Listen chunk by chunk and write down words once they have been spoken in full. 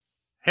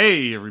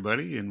Hey,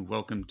 everybody, and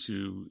welcome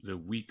to the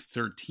Week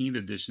 13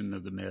 edition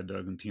of the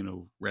Maddog and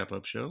Pino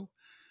wrap-up show.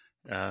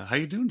 How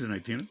you doing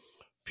tonight, Pino?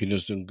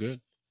 Pino's doing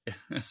good.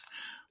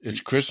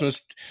 It's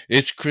Christmas.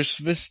 It's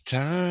Christmas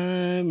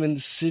time in the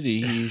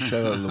city.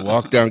 So the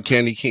walk down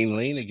Candy Cane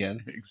Lane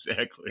again.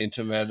 Exactly.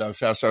 Into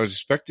Maddog's house. I was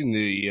expecting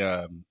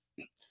the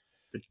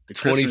 25-foot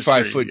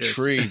 25-foot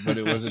tree, but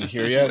it wasn't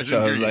here yet.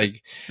 So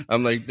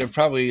I'm like, they're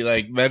probably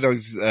like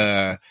Maddog's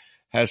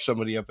has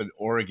somebody up in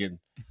Oregon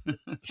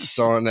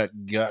sawing that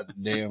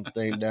goddamn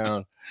thing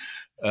down.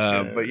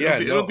 But yeah,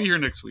 it'll be here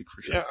next week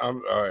for sure. Yeah,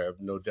 I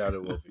have no doubt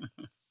it will be.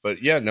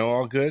 But yeah, no,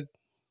 all good.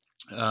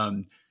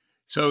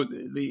 So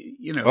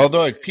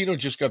although Pino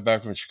just got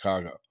back from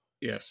Chicago.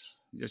 Yes,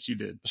 you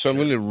did. So I'm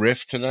going to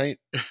riff tonight,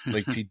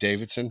 like Pete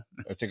Davidson.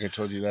 I think I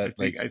told you that.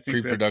 I think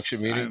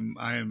pre-production meeting.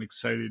 I am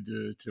excited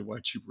to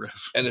watch you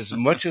riff. And as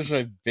much as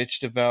I've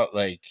bitched about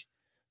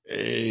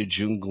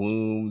June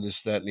gloom,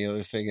 this, that, and the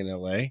other thing in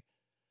LA.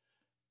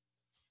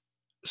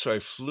 So I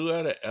flew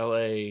out of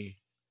LA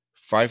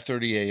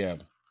 5:30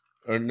 a.m.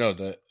 Or no,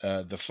 the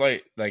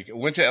flight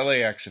went to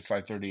LAX at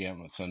 5:30 a.m.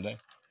 on Sunday.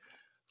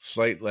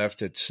 Flight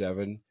left at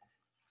 7.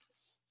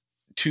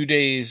 2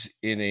 days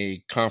in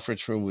a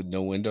conference room with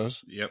no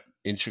windows. Yep.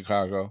 In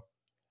Chicago.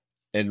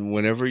 And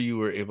whenever you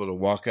were able to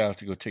walk out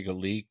to go take a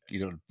leak,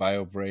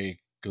 bio break,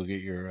 go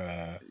get your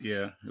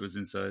yeah, it was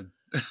inside.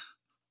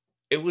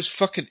 It was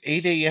fucking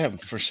 8 a.m.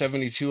 for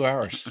 72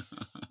 hours.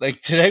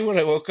 Like today when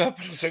I woke up,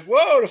 I was like,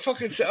 whoa, I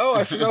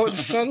forgot what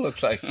the sun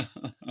looked like.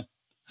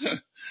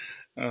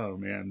 Oh,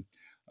 man.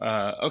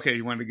 Okay,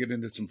 you want to get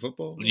into some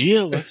football?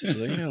 Yeah, let's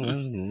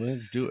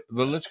do it.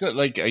 But let's go.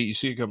 You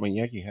see, I got my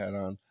Yankee hat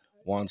on.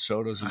 Juan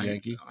Soto's a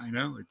Yankee. I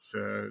know it's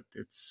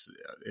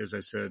as I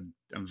said,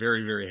 I'm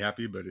very, very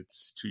happy, but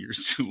it's 2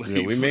 years too late.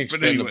 Yeah, we may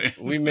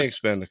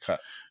expand the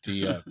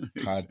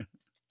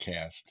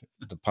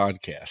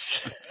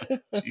podcast.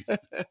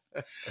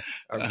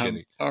 I'm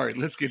kidding. All right,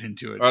 let's get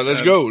into it. All right,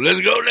 let's go.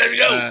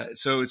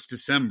 So it's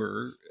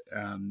December,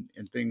 and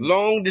things.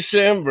 Long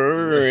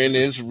December, and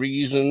it's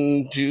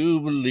reason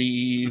to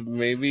believe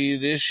maybe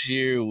this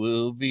year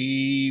will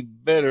be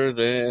better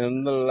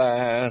than the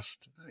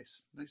last.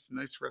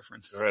 Nice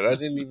reference. All right,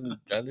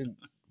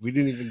 we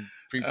didn't even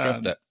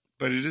pre-prep that.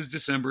 But it is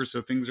December,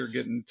 so things are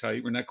getting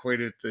tight. We're not quite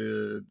at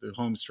the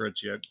home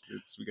stretch yet.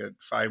 We got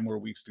 5 more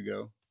weeks to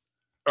go.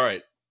 All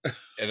right.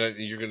 And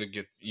you're going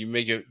to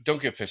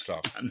don't get pissed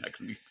off. I'm not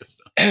going to be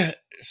pissed off.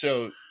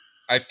 So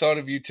I thought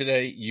of you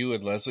today, you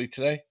and Leslie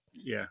today.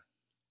 Yeah.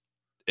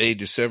 A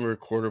December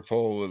quarter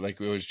pole, like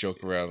we always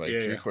joke around,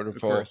 3/4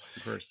 pole. Of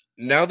course.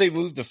 Now they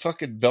moved the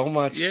fucking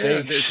Belmont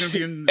Stakes. It's going to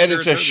be in and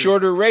it's a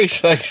shorter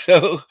race.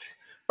 So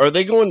are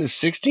they going to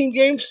 16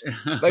 games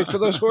for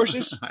those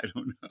horses? I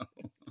don't know.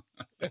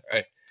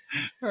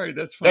 All right,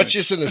 that's fine. That's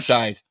just an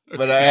aside. Okay.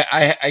 But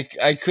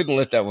I couldn't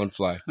let that one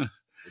slide.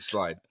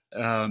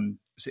 So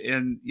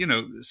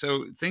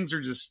things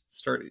are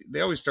just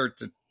they always start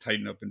to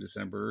tighten up in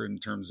December in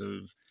terms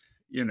of,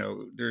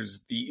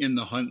 there's the in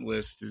the hunt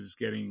list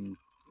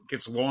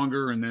gets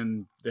longer, and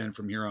then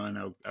from here on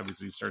out,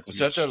 obviously starts. Is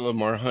that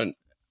Lamar Hunt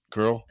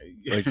girl?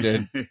 Like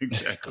that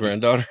exactly.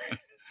 Granddaughter?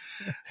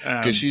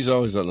 Because she's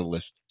always on the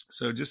list.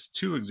 So just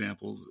 2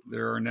 examples.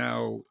 There are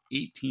now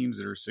 8 teams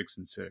that are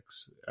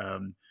 6-6.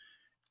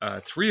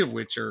 3 of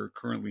which are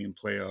currently in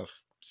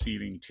playoff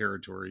seeding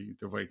territory: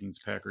 the Vikings,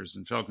 Packers,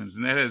 and Falcons.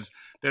 And that has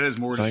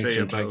more to say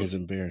about Tigers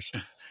and Bears.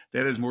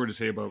 That has more to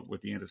say about what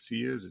the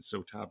NFC is. It's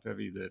so top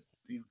heavy that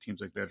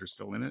teams like that are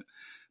still in it.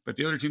 But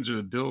the other teams are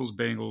the Bills,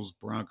 Bengals,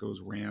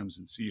 Broncos, Rams,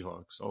 and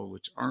Seahawks, all of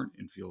which aren't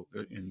in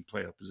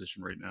playoff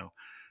position right now.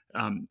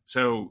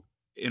 So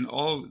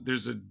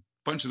there's a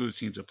bunch of those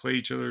teams that play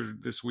each other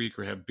this week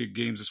or have big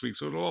games this week.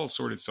 So it'll all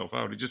sort itself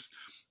out. I just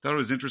thought it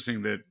was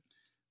interesting that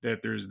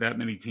there's that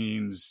many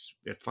teams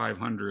at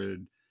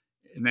 500.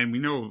 And then we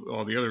know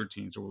all the other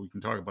teams, or we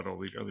can talk about all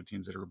the other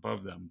teams that are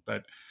above them.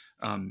 But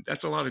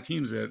that's a lot of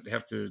teams that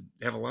have to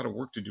have a lot of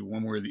work to do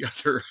one way or the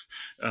other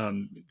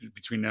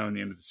between now and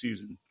the end of the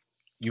season.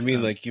 You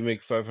mean you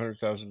make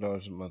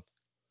 $500,000 a month?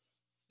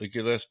 Like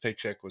your last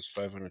paycheck was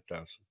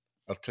 $500,000.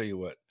 I'll tell you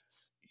what.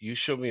 You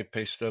show me a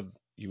pay stub.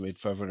 You made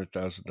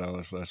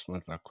 $500,000 last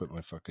month. I'll quit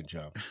my fucking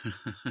job.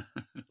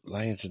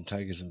 Lions and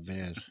Tigers and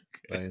Bears.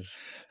 Okay. Lions.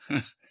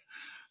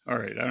 All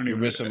right, You're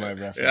missing my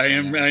reference. I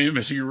am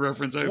missing your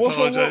reference. I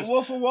apologize.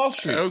 Wolf of Wall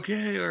Street.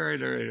 Okay, all right.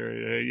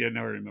 Yeah,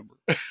 now I remember.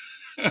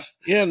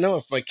 Yeah, no.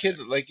 If my kid,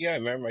 I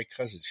remember my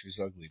cousin. She was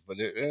ugly, but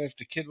if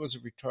the kid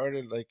wasn't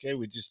retarded, hey,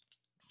 we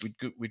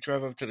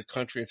drive up to the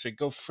country and say,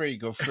 "Go free,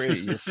 you're free."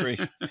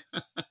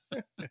 All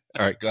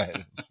right, go ahead.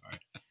 I'm sorry,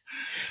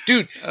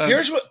 dude.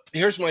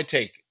 Here's my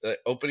take.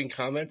 Opening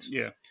comments.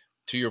 Yeah.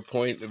 To your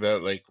point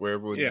about where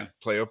everyone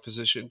playoff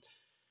position.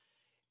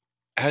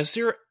 Has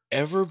there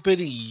ever been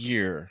a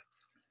year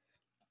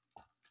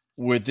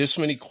where this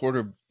many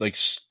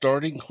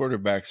starting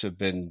quarterbacks have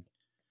been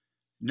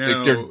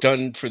they're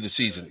done for the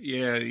season?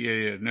 Yeah.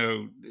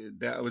 No,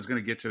 that I was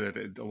going to get to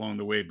that along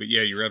the way, but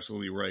yeah, you're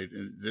absolutely right.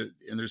 And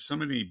there's so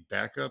many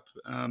backup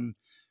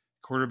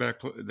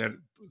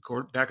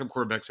backup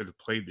quarterbacks that have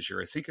played this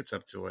year. I think it's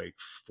up to like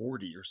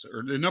 40 or so.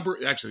 Or the number,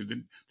 actually,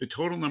 the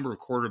total number of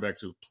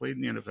quarterbacks who have played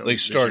in the NFL. Like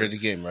started a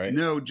game, right?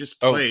 No, just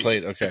played. Oh,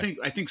 played. Okay.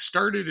 I think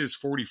started is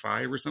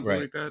 45 or something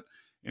like that,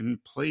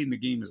 and played in the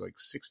game is like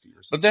 60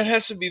 or something. But that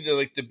has to be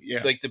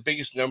the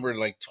biggest number in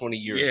like 20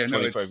 years,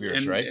 25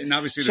 years, right? And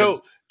obviously,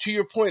 so to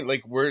your point,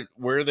 like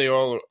where they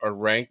all are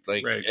ranked,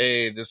 like right.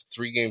 hey, there's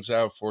 3 games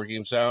out, 4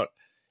 games out.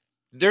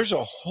 There's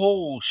a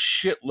whole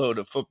shitload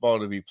of football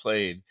to be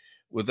played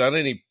without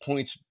any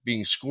points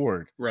being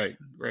scored. Right.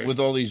 With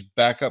all these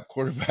backup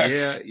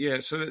quarterbacks. Yeah.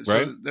 So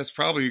that's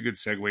probably a good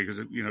segue because,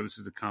 this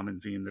is the common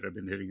theme that I've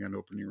been hitting on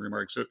opening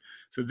remarks.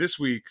 So this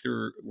week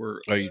there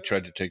were... Oh, you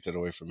tried to take that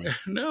away from me.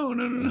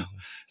 No.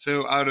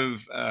 So out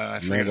of... I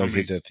don't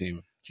hate that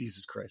theme.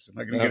 Jesus Christ. Am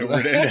I going to get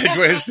over to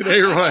edgeways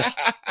today or what?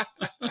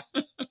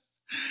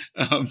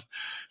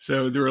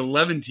 So there were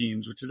 11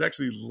 teams, which is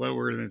actually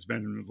lower than it's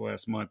been in the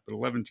last month, but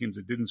 11 teams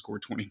that didn't score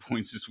 20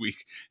 points this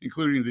week,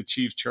 including the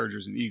Chiefs,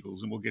 Chargers, and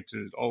Eagles, and we'll get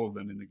to all of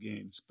them in the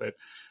games. But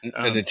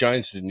and the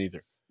Giants didn't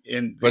either.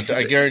 But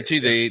I guarantee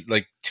they ate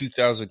like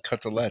 2,000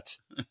 cutelettes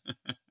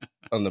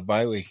on the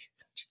bye week.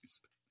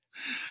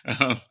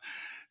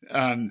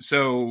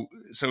 So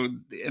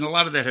and a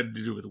lot of that had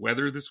to do with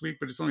weather this week,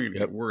 but it's only going to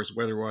get worse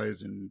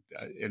weather-wise. And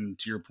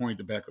to your point,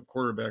 the backup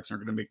quarterbacks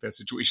aren't going to make that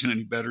situation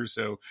any better.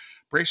 So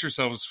brace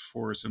yourselves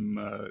for some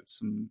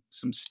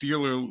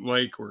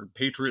Steeler-like or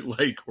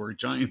Patriot-like or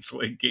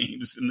Giants-like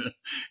games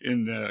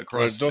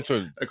across the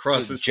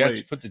Jets.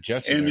 slate. Put the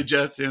Jets and in the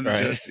Jets and the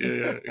Jets.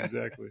 Yeah,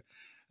 exactly.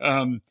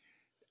 And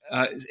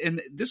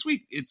this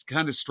week it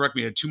kind of struck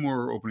me. I had 2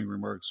 more opening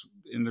remarks,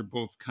 and they're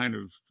both kind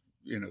of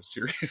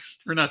serious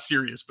or not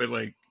serious, but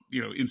like,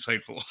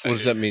 insightful. What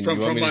does that mean? You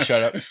want me to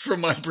shut up? From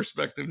my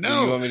perspective.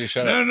 No. You want me to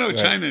shut up? No,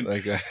 chime in.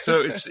 Like,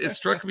 so it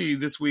struck me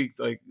this week,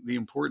 like the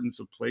importance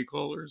of play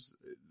callers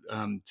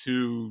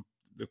to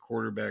the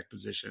quarterback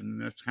position.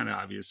 And that's kind of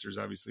obvious. There's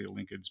obviously a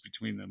linkage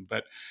between them,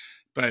 but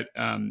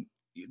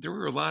there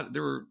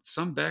were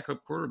some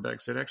backup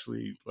quarterbacks that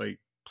actually like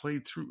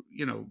played through,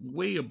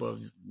 way above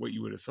what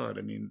you would have thought.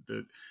 I mean,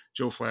 the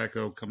Joe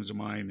Flacco comes to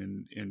mind,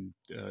 and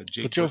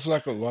Jake. But Joe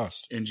Flacco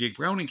lost, and Jake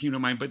Browning came to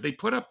mind. But they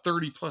put up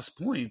 30 plus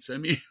points. I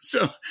mean,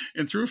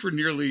 and threw for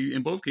nearly,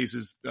 in both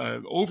cases,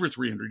 over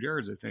 300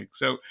 yards, I think.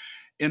 So,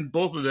 and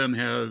both of them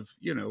have,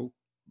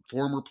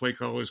 former play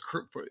callers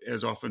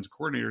as offensive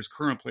coordinators,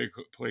 current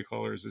play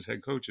callers as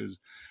head coaches.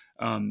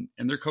 And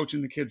they're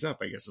coaching the kids up,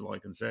 I guess is all I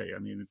can say. I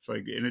mean, it's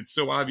like, and it's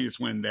so obvious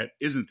when that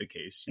isn't the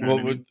case.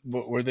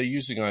 What were they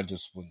using eye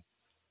discipline?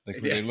 Like,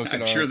 were they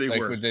looking I'm sure they like,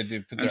 were. Would they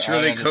put their I'm sure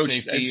eye they on coached. the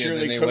safety, and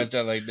then they went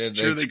down like that?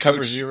 Sure, they cover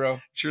coached, 0.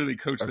 Sure, they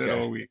coached that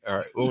all week. All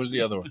right. What was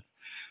the other one?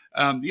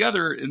 The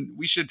other, and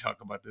we should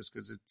talk about this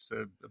because it's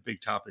a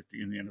big topic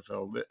in the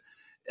NFL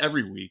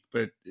every week,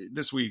 but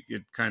this week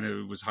it kind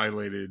of was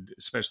highlighted,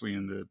 especially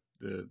in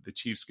the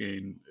Chiefs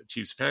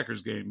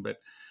Packers game. But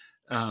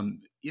the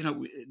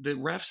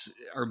refs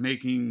are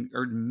making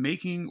or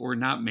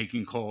not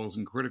making calls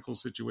in critical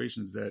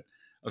situations that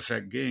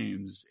affect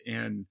games.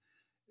 And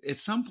at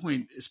some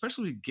point,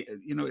 especially,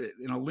 and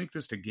I'll link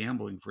this to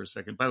gambling for a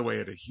second. By the way, I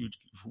had a huge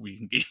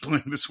week in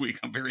gambling this week.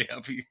 I'm very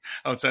happy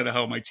outside of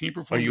how my team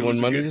performed. Are you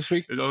on Monday this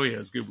week? Oh, yeah,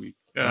 it's a good week.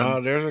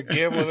 There's a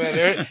gambling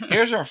man.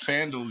 Here's our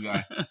FanDuel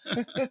guy.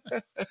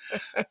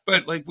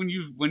 But like when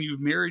you've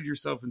married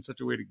yourself in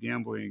such a way to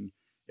gambling,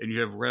 and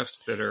you have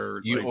refs that are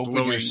you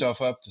open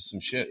yourself up to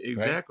some shit.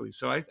 Exactly. Right?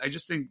 So I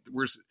just think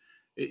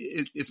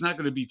it's not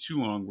going to be too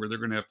long where they're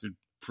going to have to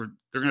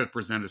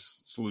present a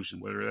solution,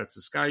 whether that's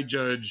a sky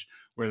judge,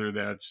 whether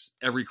that's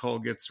every call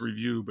gets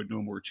reviewed but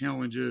no more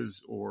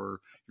challenges, or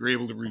you're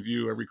able to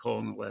review every call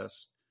in the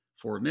last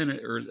 4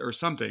 minutes or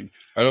something.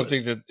 I don't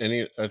think that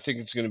I think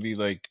it's going to be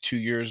like 2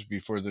 years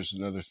before there's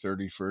another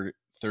 30 for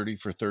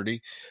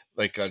 30,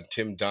 like on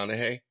Tim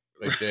Donahue.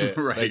 Like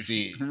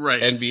the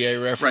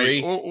NBA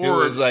referee, or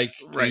was like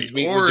he's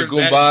meeting with the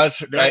Goombas.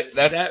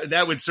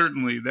 That would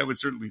certainly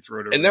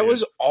throw it over. And that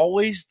was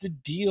always the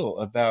deal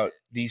about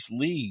these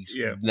leagues,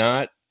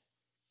 not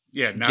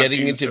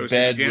getting into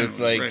bed with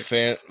none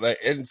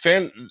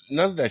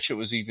of that shit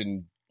was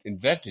even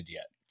invented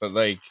yet. But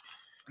we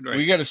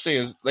got to stay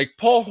as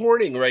Paul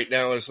Hornung right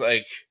now is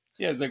like.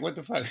 Yeah, it's like, what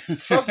the fuck?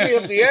 Fuck me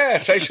up the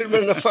ass. I should have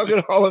been in the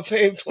fucking Hall of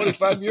Fame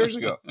 25 years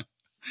ago.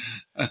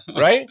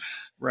 Right?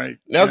 Right.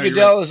 Now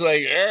Goodell is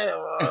like,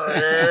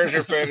 here's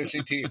your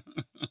fantasy team.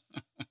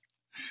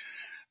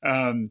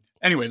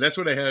 Anyway, that's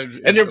what I had.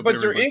 And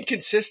they're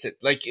inconsistent.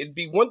 Like, it'd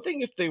be one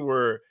thing if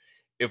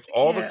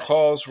all the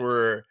calls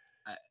were,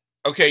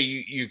 okay,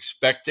 you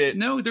expect it.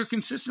 No, they're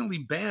consistently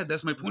bad.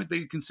 That's my point.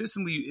 They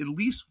consistently, at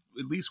least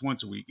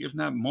once a week, if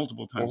not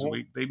multiple times a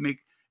week, they make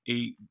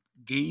a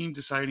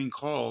game-deciding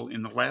call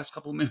in the last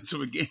couple minutes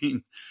of a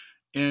game.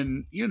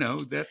 And,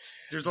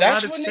 there's a lot at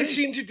stake. That's when they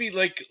seem to be,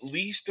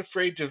 least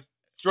afraid to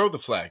throw the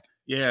flag.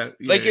 Yeah.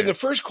 In the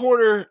first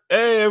quarter,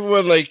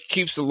 everyone,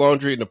 keeps the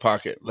laundry in the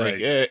pocket.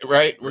 Right.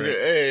 Right?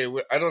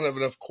 I don't have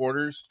enough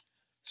quarters,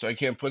 so I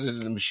can't put it in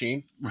the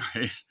machine.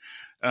 Right.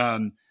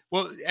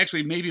 Well,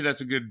 actually, maybe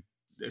that's a good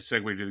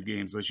segue to the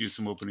games. Let's use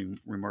some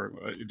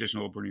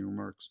additional opening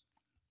remarks.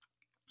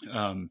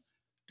 Do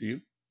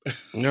you?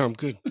 No, I'm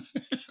good.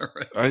 All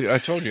right. I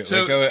told you.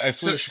 So, I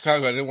flew to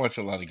Chicago. I didn't watch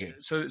a lot of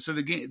games. So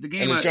the game,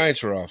 and the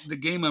Giants were off. The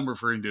game I'm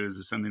referring to is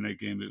the Sunday night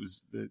game. It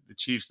was the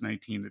Chiefs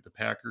 19 at the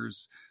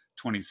Packers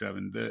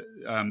 27. It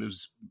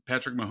was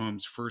Patrick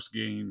Mahomes' first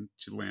game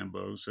to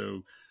Lambeau,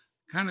 so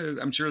kind of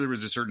I'm sure there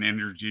was a certain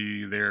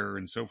energy there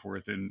and so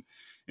forth. And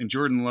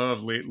Jordan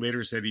Love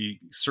later said he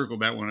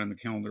circled that one on the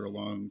calendar a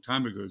long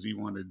time ago. As he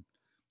wanted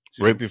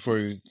to, right before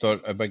he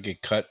thought I might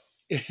get cut.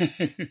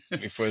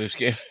 Before this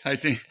game, I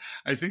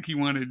think he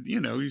wanted,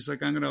 he's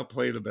like, I'm going to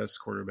play the best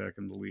quarterback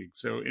in the league.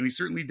 So, and he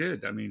certainly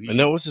did. I mean, and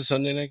that was a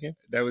Sunday night game.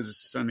 That was a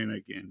Sunday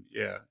night game.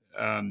 Yeah.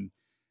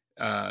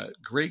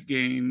 Great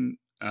game.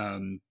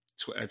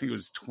 I think it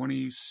was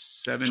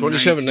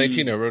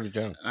 27-19. I wrote it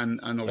down. On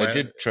the I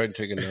did try and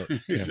take a note.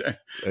 Yeah.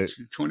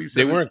 27.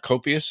 They weren't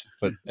copious,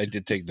 but I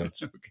did take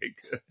notes. Okay,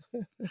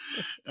 good.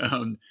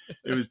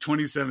 It was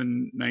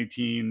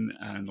 27-19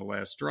 on the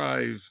last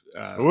drive.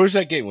 Where was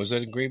that game? Was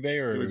that in Green Bay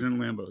or? It was in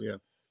Lambeau. Yeah.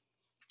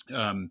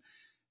 On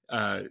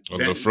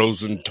the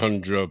frozen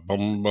tundra.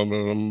 Bum, bum,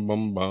 bum,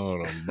 bum,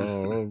 bum,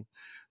 bum.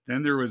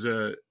 Then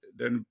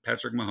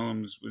Patrick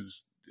Mahomes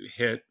was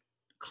hit.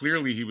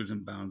 Clearly, he was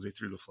in bounds. They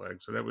threw the flag,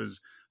 so that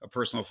was a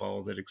personal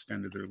foul that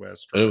extended their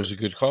last drive. And it was a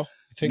good call,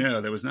 you think? No,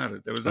 that was not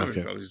it. That was not a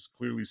call. He was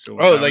clearly still.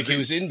 Like he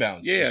was inbounds.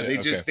 Yeah, they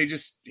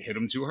just hit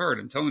him too hard.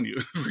 I'm telling you,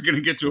 we're going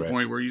to get to a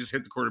point where you just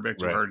hit the quarterback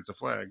too hard. It's a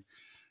flag.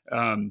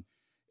 And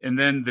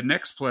then the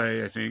next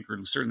play, I think, or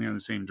certainly on the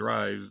same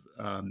drive,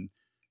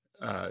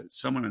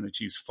 someone on the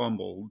Chiefs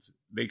fumbled.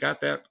 They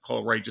got that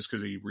call right just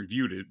because they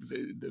reviewed it.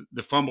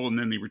 The fumble, and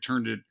then they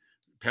returned it.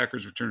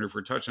 Packers returned it for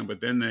a touchdown,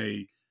 but then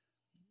they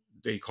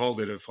called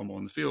it a fumble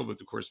on the field,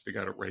 but of course they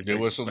got it right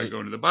by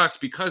going to the box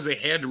because they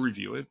had to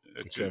review it,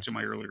 to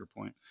my earlier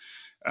point.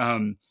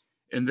 And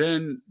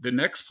then the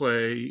next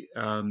play,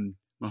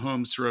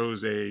 Mahomes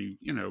throws a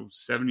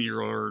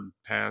 70-yard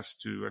pass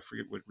to, I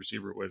forget what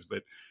receiver it was,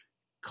 but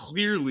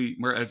clearly,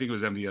 I think it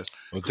was MVS.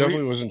 Well, it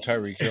definitely wasn't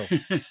Tyreek Hill.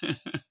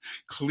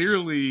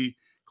 Clearly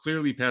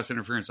pass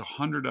interference.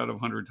 100 out of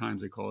 100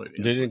 times they call it.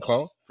 They didn't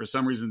call? For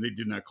some reason, they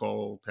did not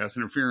call pass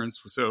interference.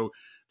 So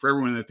for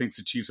everyone that thinks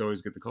the Chiefs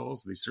always get the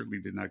calls, they certainly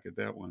did not get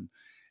that one.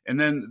 And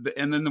then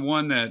the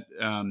one that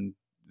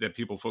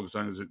people focus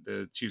on is that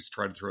the Chiefs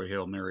tried to throw a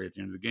Hail Mary at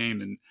the end of the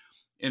game,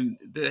 and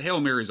the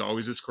Hail Mary is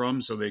always a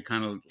scrum, so they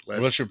kind of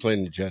unless you're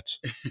playing the Jets,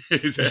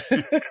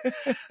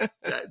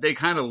 they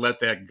kind of let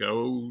that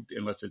go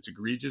unless it's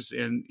egregious.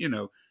 And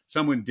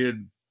someone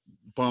did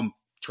bump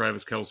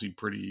Travis Kelce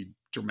pretty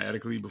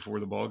dramatically before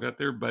the ball got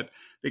there, but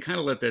they kind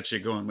of let that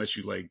shit go unless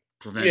you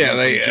prevent him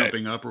from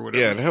jumping up or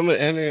whatever. Yeah,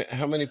 and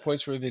how many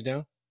points were they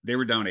down? They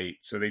were down 8,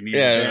 so they needed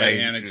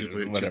Diana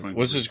to whatever.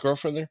 Was his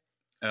girlfriend there?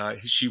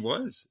 She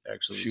was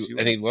actually. She was.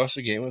 And he lost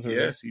the game with her.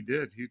 Yes, he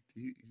did. He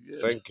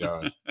did. Thank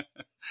God.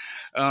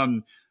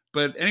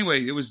 But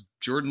anyway, it was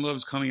Jordan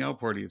Love's coming out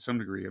party at some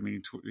degree. I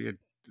mean, he had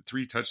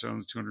 3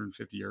 touchdowns,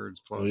 250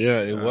 yards plus. Well, yeah,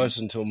 it was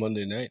until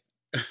Monday night.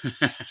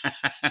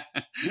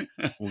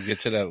 We'll get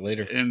to that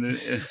later. And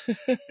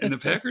the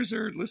Packers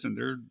they're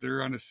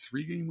on a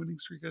 3-game winning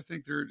streak. I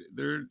think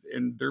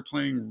they're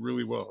playing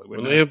really well.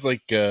 They have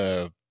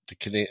the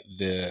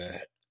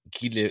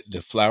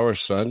Flower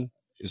son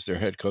is their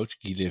head coach,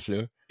 Guy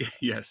Lafleur.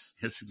 Yes,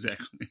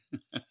 exactly.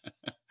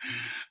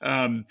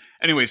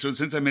 Anyway, so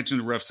since I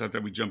mentioned the refs, I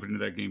thought we'd jump into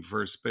that game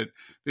first. But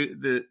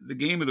the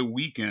game of the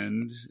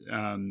weekend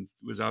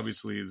was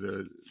obviously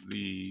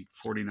the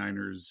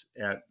 49ers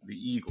at the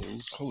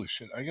Eagles. Holy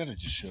shit! I gotta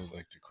just show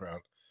the crowd.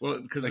 Well,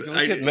 because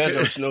look at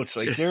Maddog's notes.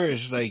 There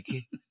is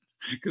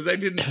because I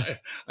didn't.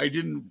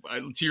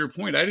 To your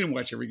point, I didn't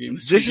watch every game.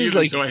 This is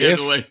either, so I had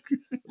to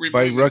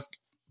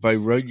by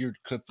Rudyard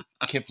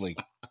Kipling.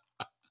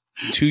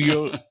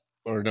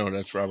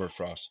 That's Robert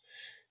Frost.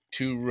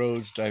 2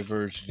 roads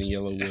diverged in the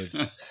yellow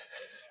wood.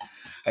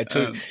 I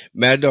took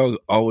Mad Dog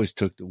always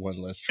took the one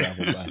less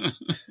traveled by.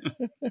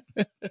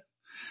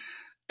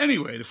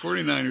 Anyway, the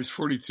 49ers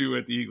 42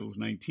 at the Eagles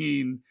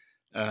 19.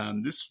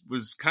 This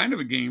was kind of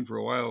a game for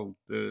a while.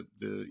 The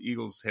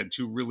Eagles had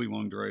 2 really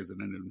long drives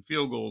that ended in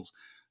field goals.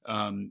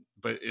 Then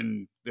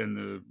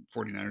the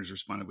 49ers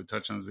responded with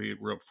touchdowns. They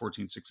were up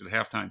 14-6 at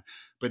halftime.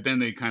 But then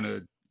they kind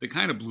of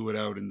blew it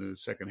out in the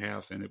second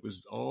half, and it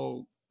was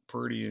all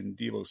Purdy and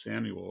Deebo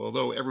Samuel,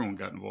 although everyone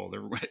got involved.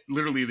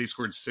 Literally, they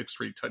scored 6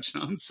 straight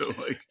touchdowns. So,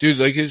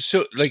 it's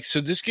so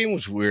this game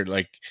was weird.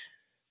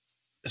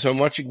 So I'm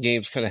watching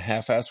games, kind of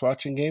half-ass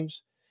watching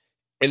games,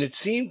 and it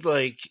seemed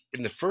like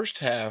in the first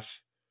half,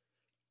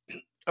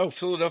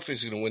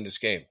 Philadelphia's going to win this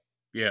game.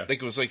 Yeah,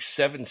 it was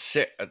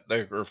 7-6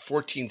 or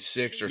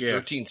 14-6 or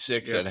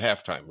 13-6 at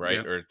halftime, right?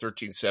 Yeah. Or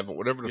 13-7,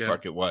 whatever the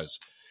fuck it was,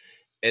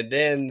 and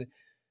then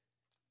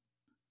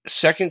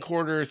second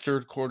quarter,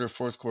 third quarter,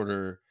 fourth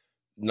quarter.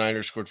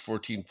 Niners scored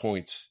 14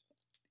 points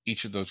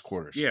each of those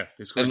quarters. Yeah,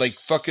 they scored and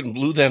fucking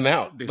blew them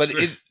out. They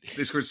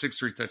scored 6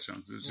 straight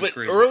touchdowns. It was just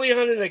crazy. Early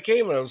on in that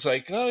game, I was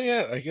like, "Oh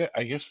yeah,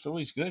 I guess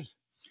Philly's good."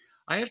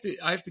 I have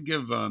to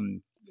give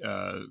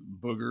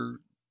Booger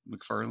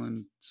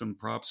McFarland some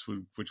props,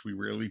 which we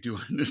rarely do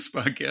on this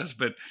podcast.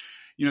 But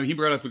he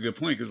brought up a good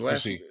point because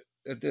last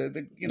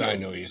I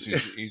know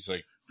he's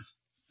like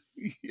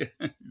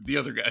the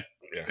other guy.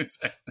 Yeah.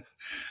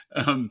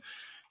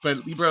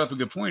 But he brought up a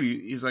good point.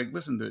 He's like,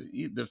 listen,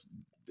 the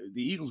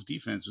Eagles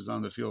defense was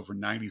on the field for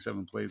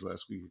 97 plays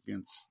last week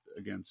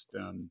against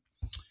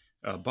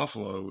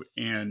Buffalo,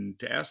 and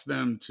to ask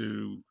them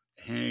to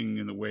hang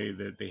in the way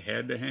that they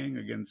had to hang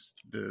against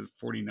the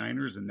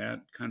 49ers and that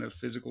kind of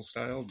physical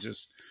style,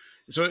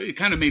 so it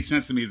kind of made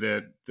sense to me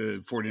that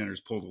the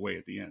 49ers pulled away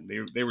at the end.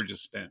 They were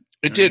just spent.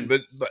 It did,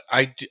 but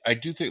I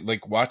do think,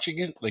 like, watching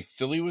it, like,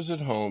 Philly was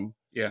at home.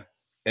 Yeah.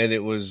 And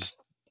it was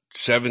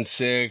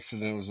 7-6,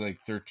 and then it was like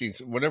 13,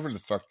 whatever the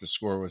fuck the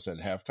score was at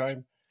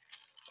halftime.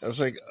 I was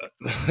like,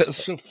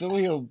 so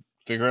Philly will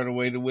figure out a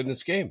way to win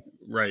this game.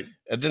 Right.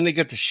 And then they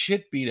got the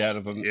shit beat out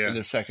of them in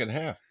the second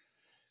half.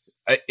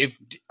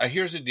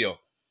 Here's the deal.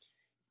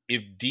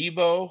 If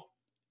Debo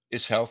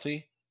is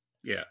healthy,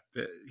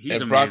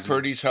 he's and Brock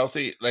Purdy's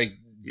healthy, like,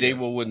 they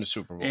will win the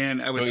Super Bowl.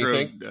 And I would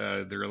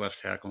throw their left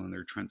tackle in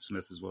there, Trent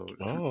Smith, as well.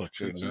 Oh,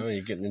 now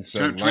you're getting into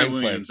some line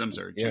Williams, play. I'm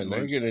sorry. Yeah, now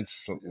you're getting into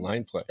some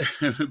line play.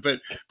 but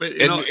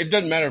it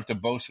doesn't matter if the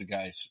Bosa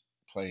guy's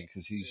playing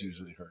because he's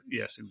usually hurt.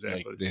 Yes,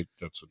 exactly. Like,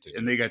 that's what they do.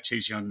 And they got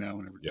Chase Young now,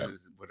 whatever,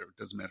 it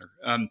doesn't matter.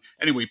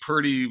 Anyway,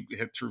 Purdy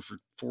hit through for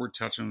 4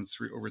 touchdowns,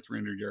 over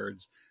 300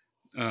 yards.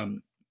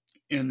 And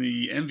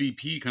the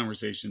MVP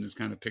conversation is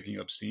kind of picking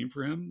up steam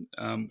for him.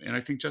 And I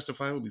think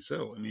justifiably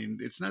so. I mean,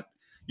 it's not,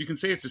 you can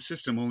say it's a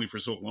system only for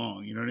so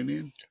long. You know what I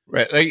mean?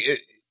 Right.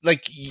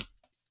 Like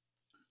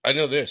I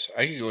know this.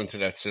 I could go into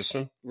that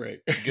system. Right.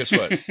 Guess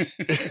what?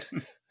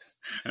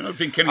 I don't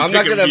think Kenny I'm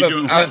not gonna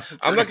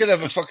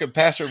have a fucking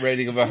passer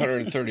rating of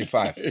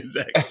 135.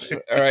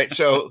 Exactly. All right.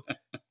 So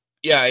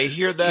yeah, I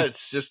hear that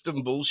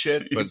system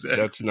bullshit, but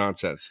that's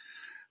nonsense.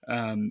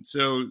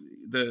 So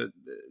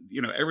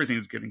everything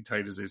is getting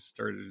tight, as I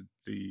started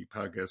the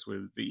podcast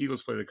with. The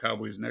Eagles play the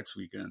Cowboys next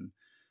weekend.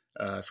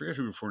 I forget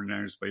who the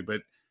 49ers play,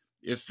 but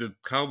if the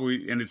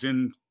Cowboys, and it's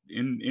in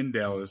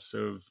Dallas,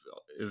 so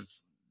if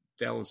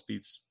Dallas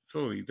beats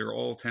Philly, they're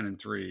all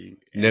 10-3.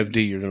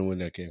 Nevd, you're going to win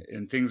that game,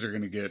 and things are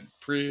going to get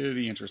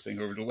pretty interesting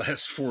over the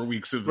last 4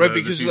 weeks of right,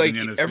 because the like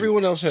NFC.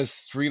 Everyone else has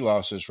 3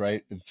 losses,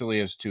 right? And Philly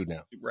has 2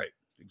 now, right?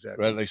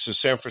 Exactly. Right, like so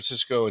San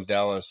Francisco and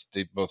Dallas,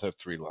 they both have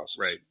 3 losses,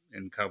 right?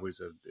 And Cowboys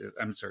have.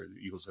 I'm sorry,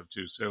 the Eagles have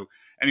 2. So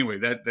anyway,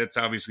 that's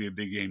obviously a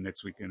big game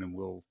next weekend, and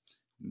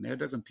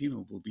Maddog and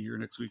Pino will be here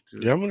next week to.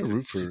 Yeah, I'm going to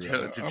root for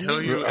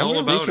tell you all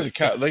about it.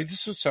 Like,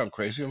 this will sound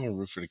crazy. I'm going to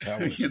root for the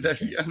Cowboys. I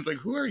was like,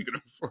 who are you going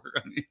to root for?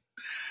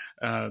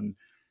 I mean,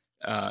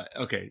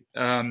 okay.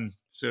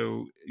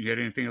 So you had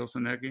anything else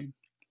on that game?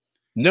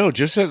 No,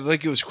 just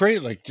like it was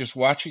great. Like just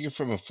watching it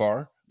from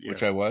afar,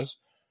 which I was.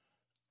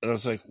 And I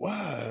was like,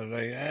 wow,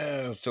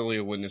 like, Philly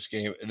will win this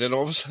game. And then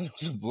all of a sudden it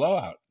was a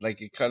blowout.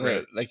 Like it kind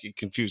of, like it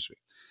confused me.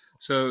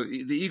 So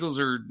the Eagles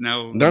are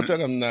now.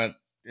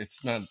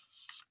 It's not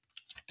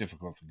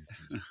difficult to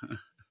confuse.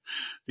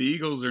 The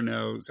Eagles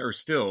are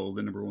still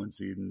the number 1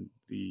 seed in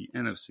the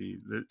NFC.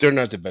 They're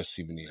not the best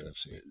team in the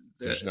NFC.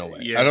 There's no way.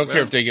 Yeah, I don't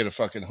care if they get a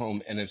fucking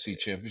home NFC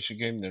championship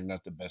game. They're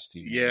not the best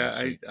team.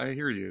 Yeah, I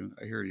hear you.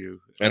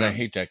 And I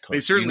hate that coach. They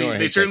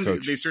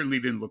certainly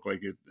didn't look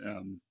like it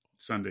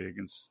Sunday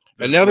against.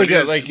 And now they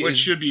got what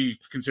should be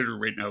considered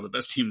right now the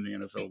best team in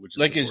the NFL, which is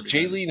like is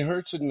Jalen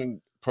Hurts in the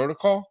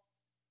protocol?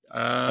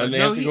 And they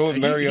have to go with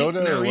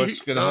Mariota, or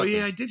what's going to happen? Oh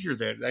yeah, I did hear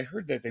that. I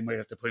heard that they might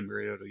have to play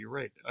Mariota. You're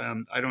right.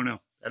 I don't know.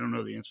 I don't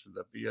know the answer to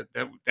that. But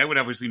that would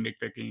obviously make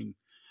that game.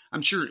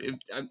 I'm sure.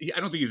 I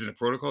don't think he's in a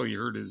protocol. You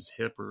hurt his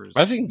hip or his.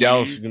 I think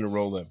Dallas is going to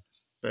roll them.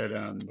 But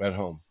at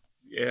home.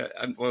 Yeah,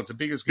 well, it's the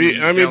biggest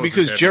game. I mean,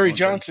 because Jerry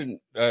Johnson,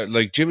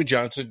 like Jimmy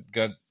Johnson,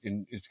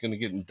 is going to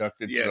get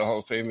inducted to the Hall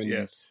of Fame in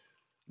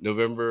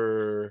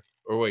December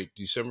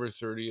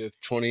 30th,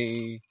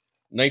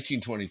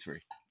 1923.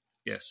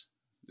 Yes.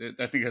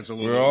 I think that's a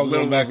little. We're all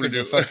going back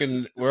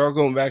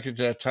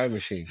into that time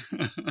machine.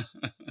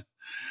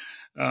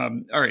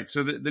 All right.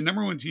 So the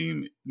number 1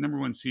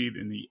 seed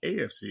in the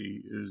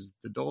AFC is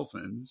the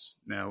Dolphins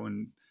now,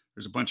 and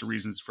there's a bunch of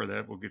reasons for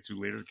that. We'll get to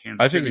later.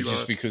 I think it's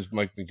just because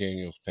Mike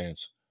McDaniel's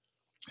pants,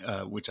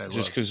 which I love.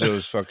 Just because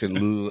those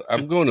fucking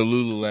I'm going to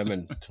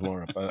Lululemon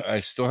tomorrow. But I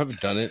still haven't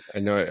done it. I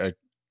know I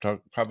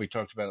probably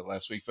talked about it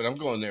last week, but I'm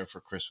going there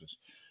for Christmas.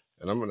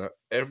 And I'm going to,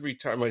 every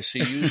time I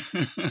see you,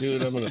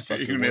 dude, I'm going to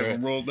fucking have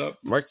them rolled up.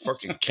 My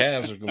fucking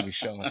calves are going to be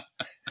showing.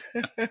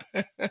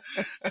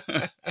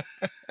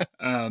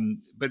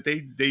 But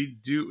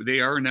they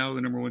are now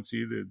the number 1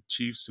 seed, the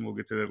Chiefs, and we'll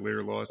get to that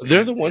later loss.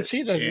 They're the 1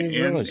 seed? I didn't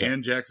even realize that.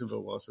 And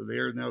Jacksonville lost, so they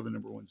are now the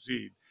number 1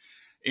 seed.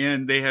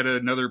 And they had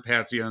another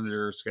patsy on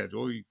their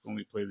schedule. You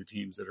only play the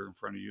teams that are in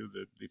front of you.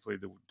 They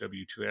played the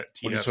W2.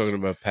 What are you talking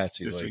about,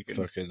 patsy? Like weekend.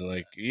 Fucking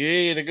like,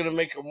 yeah, they're gonna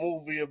make a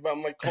movie about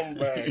my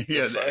comeback.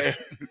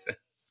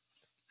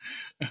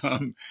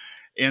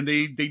 And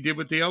they did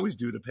what they always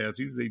do to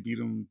patsies. They beat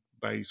them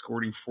by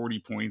scoring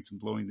 40 points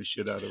and blowing the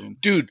shit out of them.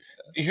 Dude,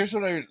 here's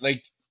what I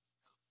like: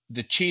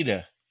 the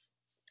cheetah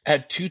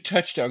had 2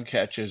 touchdown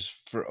catches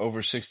for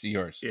over 60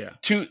 yards. Yeah.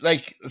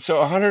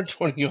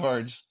 120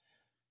 yards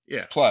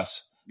Yeah.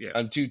 plus Yeah.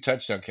 on 2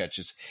 touchdown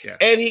catches. Yeah.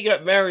 And he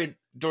got married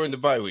during the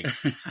bye week.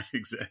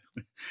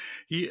 Exactly.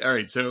 All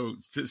right. So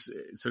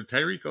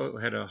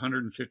Tyreek had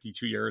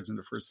 152 yards in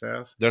the first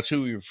half. That's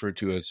who we refer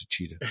to as a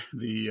cheetah.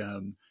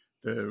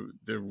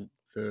 The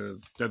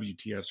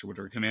WTFs or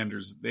whatever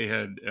Commanders, they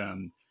had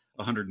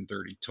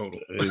 130 total.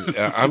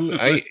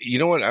 You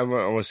know what? I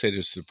want to say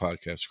this to the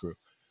podcast crew.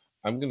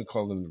 I'm going to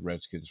call them the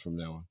Redskins from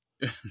now on.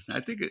 I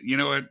think you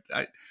know what?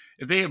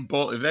 If they have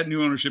if that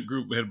new ownership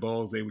group had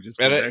balls, they would just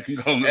go back and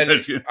call them the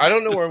Redskins. I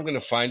don't know where I'm going to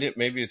find it.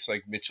 Maybe it's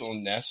like Mitchell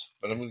and Ness,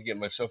 but I'm going to get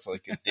myself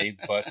like a Dave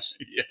Butts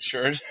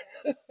shirt.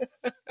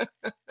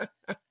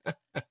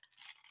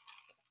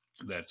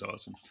 That's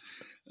awesome.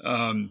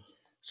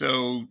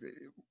 So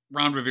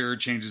Ron Rivera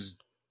changes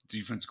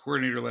defense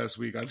coordinator last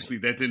week. Obviously,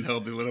 that didn't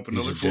help. They let up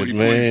another 40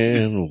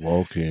 points.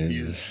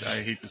 Walking. I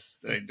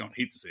don't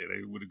hate to say it.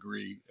 I would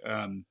agree.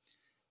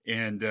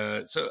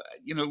 So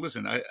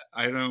listen, I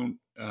don't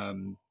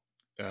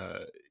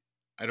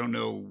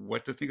know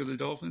what to think of the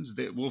Dolphins.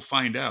 We'll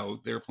find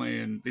out. They're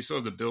playing. They still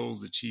have the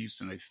Bills, the Chiefs,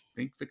 and I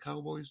think the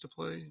Cowboys to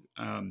play.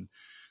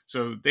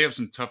 So they have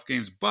some tough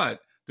games,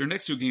 but their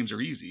next 2 games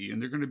are easy,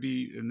 and they're going to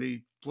be. And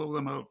they blow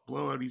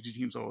out easy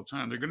teams all the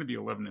time. They're going to be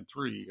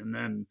 11-3, and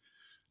then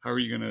how are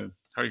you going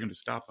to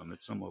stop them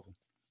at some level?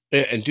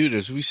 And dude,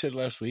 as we said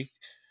last week,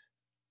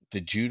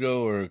 the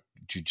judo or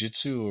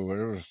jiu-jitsu or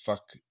whatever the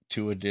fuck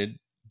Tua did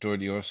during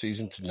the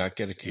offseason to not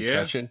get a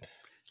concussion. Yeah.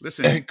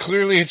 Listen,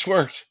 clearly it's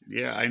worked.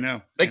 Yeah, I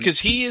know. Because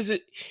he's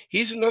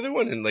another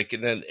one in that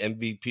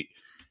MVP.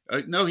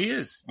 No, he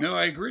is. No,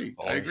 I agree.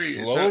 I agree.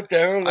 Slow it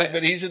down,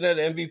 but he's in that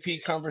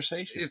MVP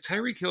conversation. If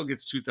Tyreek Hill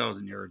gets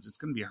 2,000 yards, it's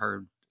going to be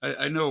hard.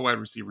 I know a wide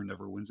receiver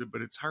never wins it,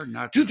 but it's hard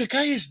not to. Dude, the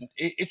guy is.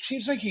 It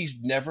seems like he's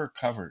never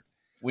covered.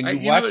 When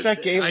you watch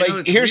that game,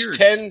 here's weird.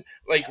 10,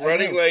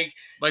 running like.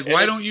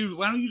 Why don't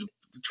you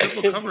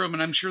triple cover him?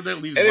 And I'm sure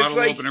that leaves Waddle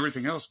open and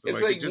everything else. But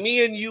it's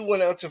me and you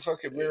went out to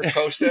fucking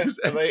Miracosta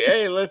and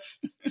hey,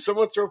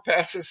 someone throw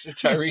passes to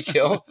Tyreek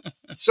Hill,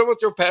 someone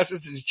throw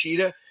passes to the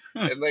cheetah,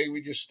 and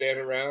we just stand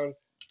around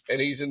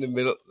and he's in the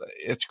middle.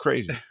 It's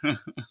crazy. All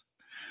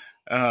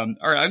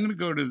right, I'm going to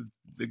go to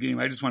the game.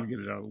 I just want to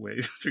get it out of the way.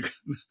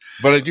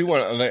 But I do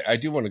want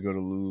to go to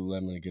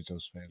Lululemon and get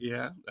those fans.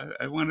 Yeah,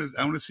 I want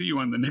to see you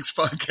on the next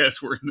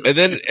podcast. And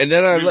then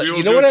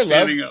you know what I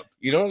love?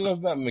 You know what I love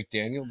about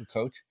McDaniel, the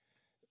coach?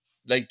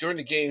 During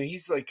the game,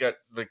 he's got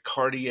the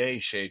Cartier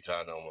shades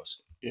on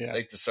almost. Yeah.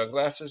 The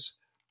sunglasses.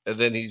 And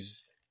then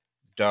he's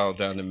dialed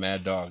down to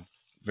Mad Dog,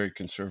 very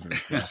conservative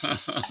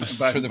glasses.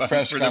 for the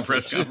press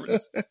conference.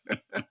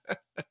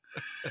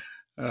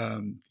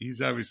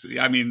 He's obviously,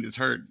 it's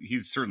hard.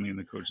 He's certainly in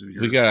the coach of the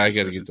year. I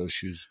got to get those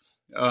shoes.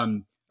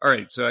 All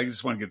right. So I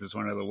just want to get this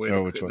one out of the way.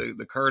 Oh, which one?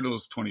 The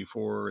Cardinals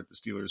 24, the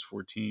Steelers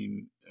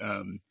 14.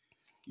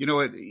 You know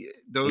what?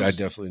 I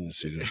definitely didn't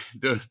see this.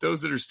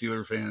 Those that are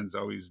Steeler fans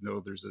always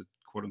know there's a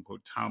quote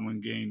unquote Tomlin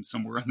game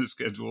somewhere on the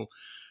schedule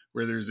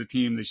where there's a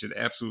team they should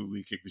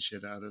absolutely kick the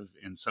shit out of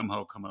and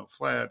somehow come out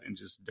flat and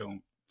just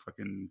don't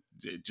fucking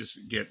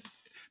just get,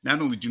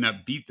 not only do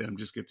not beat them,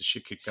 just get the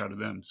shit kicked out of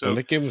them. So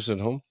that game was at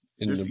home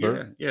in the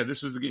Burgh? Yeah,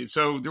 this was the game.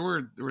 So there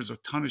was a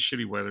ton of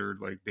shitty weather.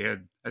 They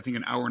had, I think,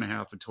 an hour and a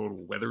half of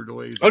total weather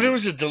delays. Oh, there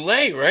was a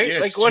delay, right?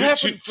 Yeah, what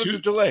happened for the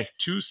delay?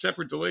 2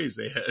 separate delays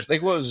they had.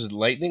 What was it,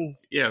 lightning?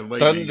 Yeah, lightning.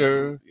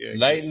 Thunder,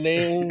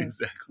 lightning.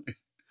 Exactly.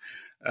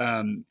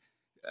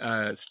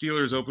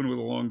 Steelers opened with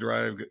a long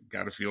drive,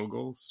 got a field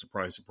goal.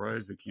 Surprise,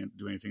 surprise. They can't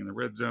do anything in the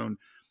red zone.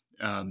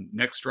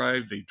 Next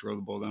drive, they drove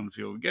the ball down the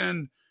field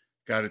again,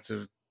 got it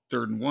to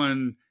 3rd and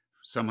 1.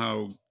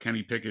 Somehow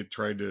Kenny Pickett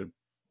tried to,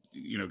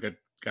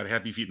 got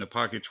happy feet in the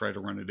pocket, tried to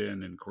run it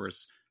in. And of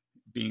course,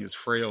 being as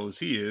frail as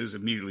he is,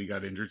 immediately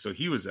got injured. So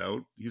he was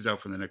out. He's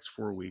out for the next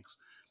 4 weeks.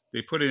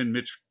 They put in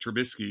Mitch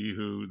Trubisky,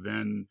 who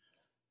then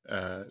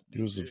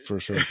he was the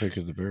first round pick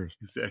of the Bears.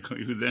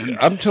 Exactly. Who then?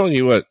 I'm telling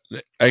you what,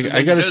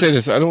 I got to say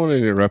this. I don't want to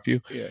interrupt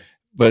you. Yeah.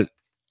 But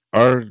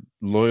our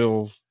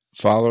loyal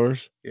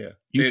followers,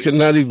 you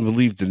cannot even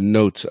believe the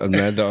notes on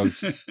Mad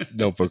Dog's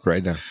notebook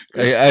right now.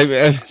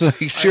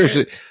 I'm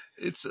seriously.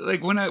 It's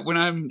when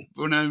I'm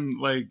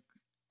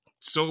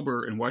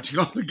sober and watching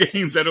all the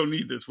games, I don't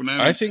need this. When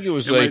I think it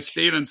was I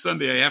stayed on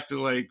Sunday, I have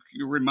to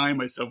remind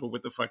myself of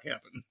what the fuck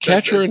happened.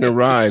 Catcher in the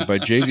Rye by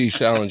J.D.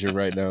 Salinger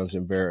right now is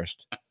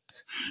embarrassed.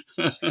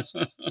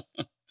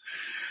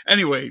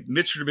 Anyway,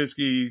 Mitch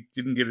Trubisky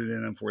didn't get it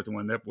in on 4th and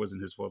 1. That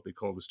wasn't his fault. They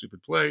called a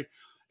stupid play.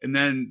 And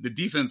then the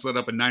defense let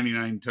up a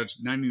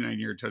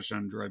 99-yard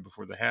touchdown drive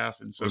before the half.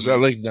 And so was that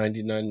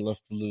 99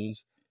 left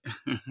balloons?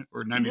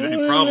 Or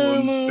 99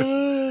 problems.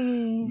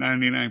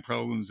 99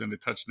 problems and a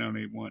touchdown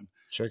 8-1.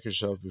 Check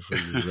yourself before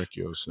you wreck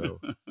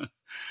yourself.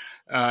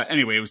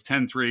 Anyway, it was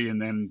 10-3, and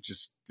then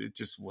it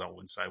just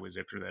went sideways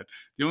after that.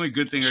 The only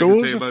good thing I So can what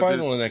say was the about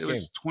final this, in that it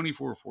was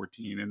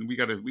 24-14, and we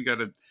got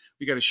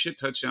a shit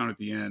touchdown at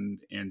the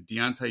end, and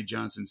Deontay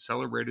Johnson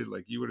celebrated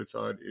like you would have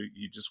thought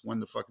he just won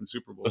the fucking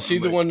Super Bowl. Was he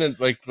the one that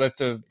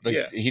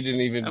Yeah. he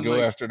didn't even I'm go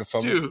like, after the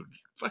fumble? dude,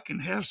 fucking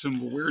have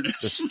some awareness.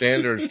 The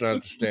standard's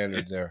not the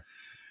standard there.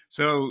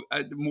 So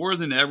more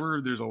than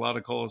ever, there's a lot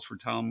of calls for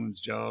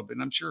Tomlin's job,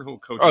 and I'm sure he'll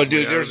coach. Oh,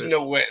 dude, there's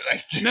no way.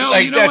 No,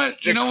 like you know that's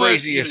what? You know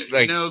craziest.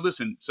 What? No,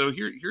 listen. So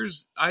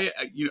here's I've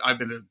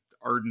been an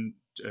ardent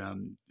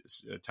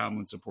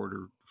Tomlin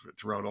supporter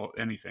throughout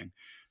anything,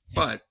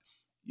 but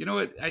you know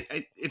what?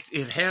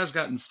 It has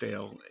gotten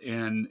stale,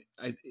 and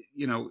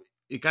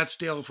it got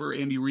stale for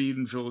Andy Reid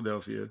in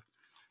Philadelphia,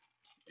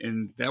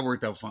 and that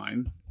worked out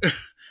fine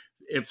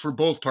for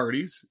both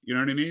parties. You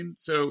know what I mean?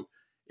 So.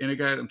 And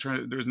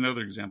there's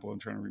another example I'm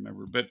trying to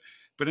remember, but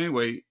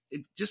anyway,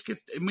 it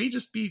may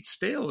just be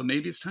stale, and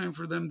maybe it's time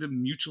for them to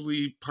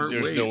mutually part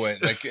ways. There's no way.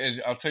 Like,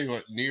 I'll tell you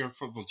what, New York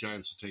Football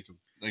Giants will take them.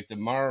 Like the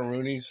Mara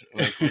Roonies,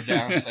 like we're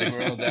down, like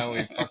we're all down,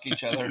 we fuck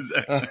each other.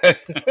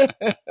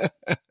 Exactly.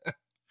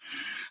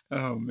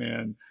 Oh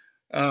man.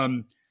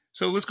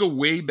 So let's go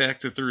way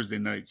back to Thursday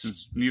night,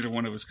 since neither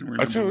one of us can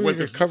remember. I thought we were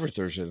going to cover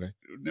Thursday night.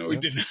 No, we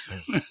didn't.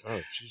 Oh,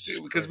 Jesus!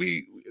 Because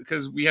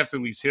we have to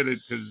at least hit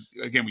it, because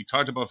again, we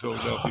talked about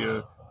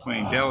Philadelphia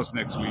playing Dallas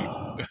next week.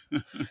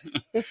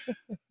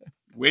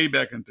 Way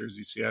back on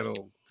Thursday,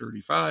 Seattle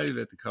 35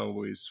 at the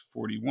Cowboys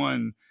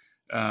 41.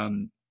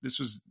 This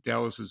was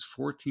Dallas's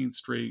 14th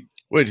straight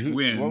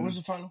win. What was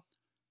the final?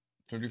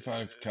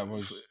 35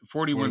 Cowboys.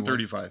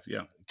 41-35.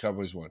 Yeah,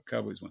 Cowboys won.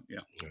 Yeah.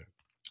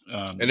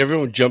 And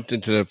everyone jumped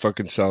into the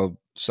fucking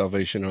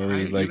Salvation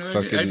Army, I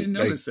didn't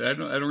notice that.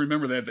 I don't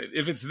remember that.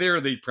 If it's there,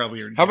 they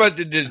probably already. How about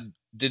did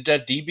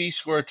that DB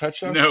score a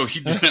touchdown? No, he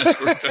did not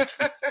score a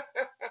touchdown.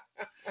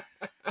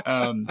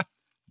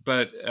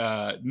 But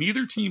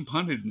neither team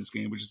punted in this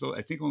game, which is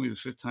I think only the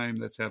fifth time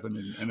that's happened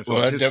in NFL history.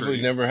 Well, that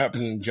definitely never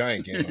happened in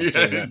Giant game. Yeah,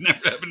 it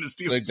never happened to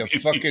Steelers. Like the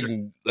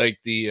fucking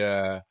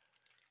either.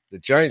 The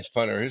Giants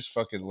punter, his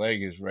fucking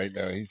leg is right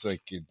now. He's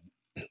like.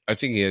 I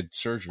think he had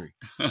surgery.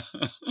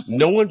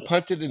 No one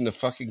punted in the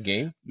fucking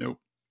game? Nope.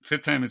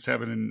 Fifth time it's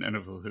happened in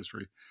NFL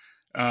history.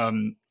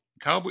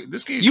 Cowboy.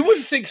 This game. You would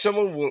think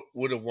someone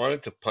would have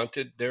wanted to punt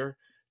it there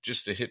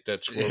just to hit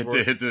that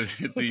scoreboard. Hit the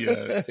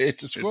scoreboard. Hit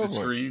the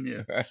screen,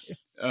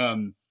 yeah.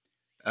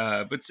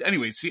 But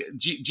anyway, see,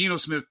 Geno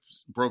Smith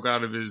broke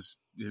out of his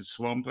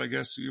slump, I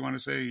guess you want to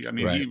say. I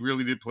mean, He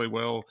really did play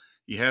well.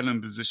 He had him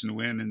in position to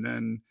win, and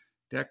then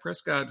Dak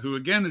Prescott, who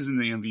again is in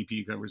the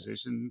MVP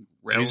conversation,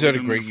 he's had a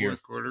great in the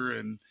fourth quarter,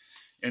 and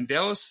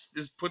Dallas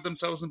has put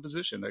themselves in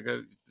position. I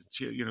got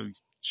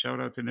shout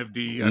out to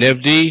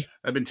Nevd.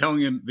 I've been telling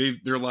him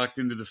they're locked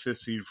into the fifth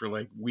seed for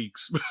like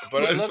weeks.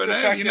 But I love the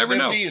fact that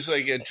Nevd is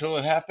like, until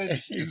it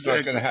happens, it's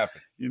not going to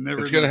happen.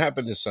 It's going to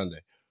happen this Sunday.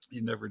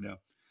 You never know.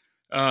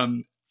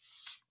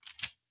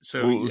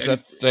 So was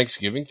that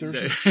Thanksgiving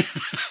Thursday?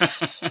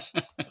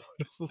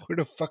 Where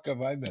the fuck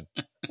have I been?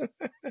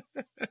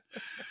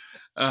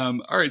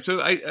 All right, so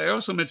I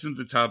also mentioned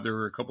at the top there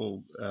were a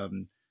couple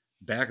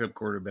backup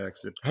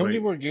quarterbacks that How many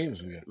more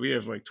games we got? We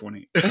have like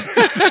 20.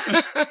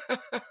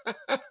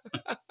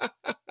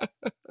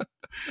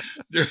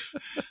 There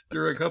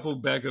are a couple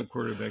backup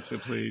quarterbacks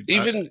that played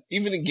even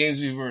in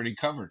games we've already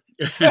covered.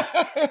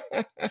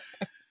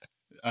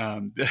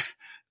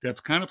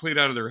 That kind of played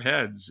out of their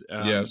heads.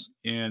 Yes.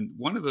 And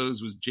one of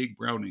those was Jake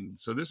Browning.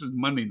 So this is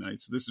Monday night.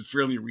 So this is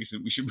fairly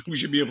recent. We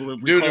should be able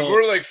to recall. Dude,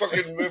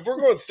 if we're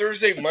going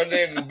Thursday,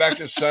 Monday, and back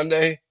to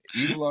Sunday,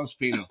 you lost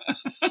Pino.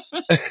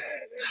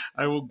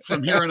 I will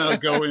from here on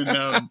out go in.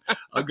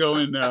 I'll go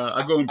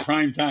in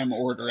prime time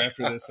order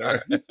after this. All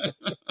right.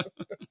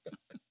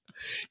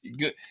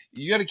 You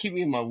got to keep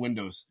me in my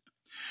windows.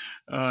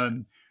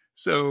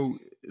 So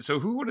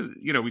who would have,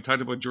 we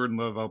talked about Jordan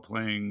Love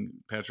outplaying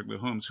Patrick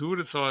Mahomes. Who would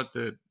have thought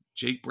that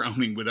Jake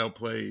Browning would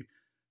outplay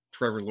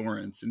Trevor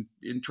Lawrence? And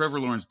Trevor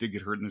Lawrence did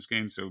get hurt in this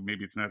game, so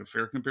maybe it's not a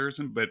fair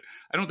comparison, but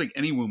I don't think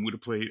anyone would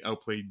have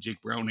outplayed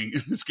Jake Browning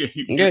in this game.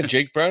 Yeah,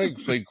 Jake Browning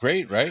played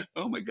great, right?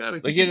 Oh my God. I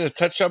think he had a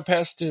touchdown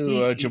pass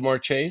to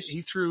Jamar Chase.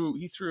 He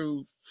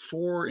threw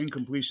 4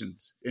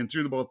 incompletions and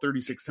threw the ball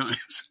 36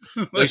 times.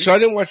 So I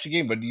didn't watch the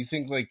game, but do you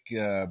think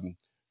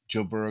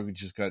Joe Burrow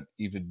just got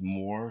even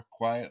more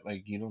quiet?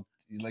 You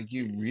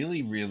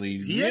really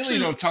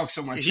don't talk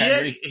so much,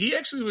 Henry. He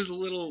actually was a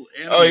little...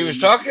 Oh, he was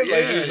talking?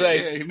 Yeah, he was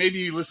like... Maybe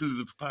you listened to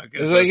the podcast.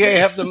 He was like, hey,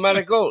 have the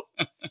medical.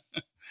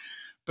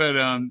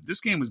 But this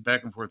game was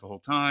back and forth the whole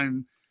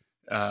time.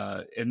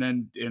 And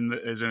then,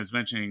 as I was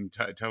mentioning,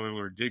 Tyler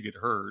Lord did get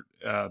hurt.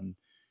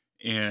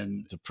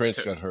 And the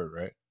Prince got hurt,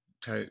 right?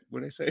 What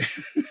did I say?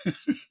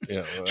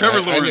 Yeah,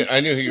 Trevor Lawrence. I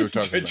knew who you were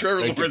talking about.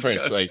 Trevor Lawrence. The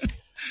Prince,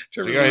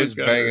 the guy who's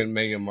banging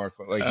Meghan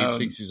Markle. He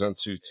thinks he's on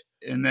Suits.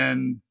 And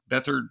then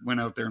Beathard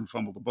went out there and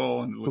fumbled the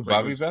ball. And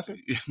Bobby Beathard?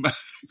 Yeah,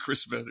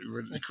 Chris Beathard.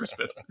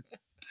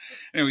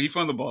 Anyway, he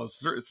fumbled the ball.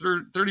 It's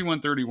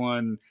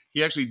 31-31.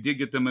 He actually did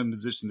get them in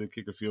position to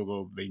kick a field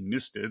goal. They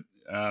missed it.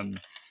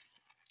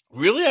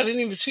 Really? I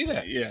didn't even see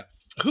that. Yeah.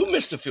 Who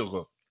missed the field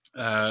goal?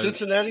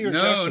 Cincinnati or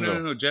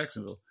Jacksonville? No,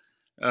 Jacksonville.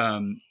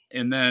 And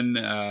then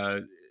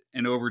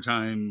in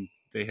overtime,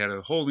 they had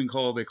a holding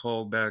call. They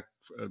called back,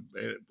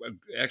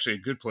 actually a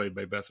good play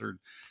by Beathard,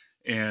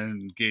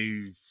 and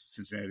gave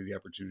Cincinnati the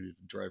opportunity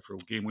to drive for a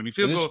game-winning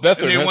field goal.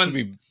 Beathard has to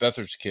be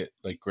Beathard's kid,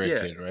 like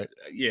great kid, right?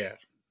 Yeah,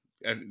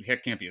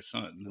 heck can't be a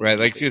son, right?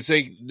 Like it's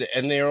like,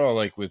 and they're all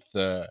like with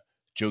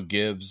Joe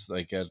Gibbs,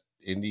 like at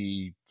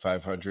Indy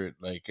 500,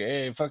 like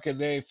hey, fuck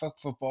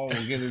football,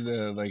 we'll get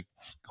into like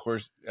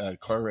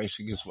car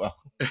racing as well.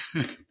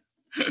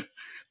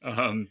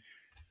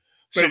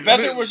 So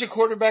Beathard was a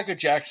quarterback at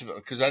Jacksonville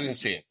because I didn't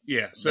see it.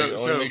 Yeah, so I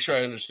want to make sure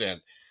I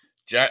understand.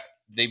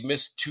 They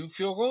missed 2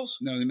 field goals?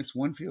 No, they missed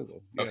 1 field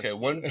goal. Yes. Okay,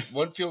 one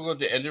field goal at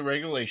the end of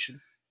regulation.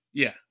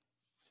 Yeah.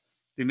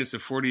 They missed a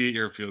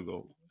 48-yard field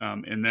goal.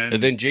 And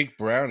then Jake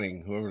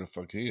Browning, whoever the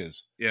fuck he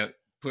is. Yeah.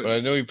 But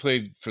I know he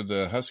played for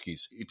the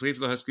Huskies. He played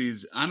for the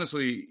Huskies.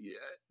 Honestly,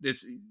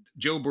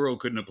 Joe Burrow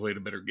couldn't have played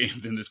a better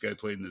game than this guy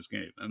played in this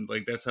game. And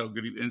like that's how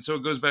good and so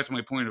it goes back to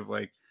my point of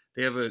like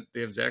they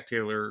have Zach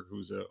Taylor,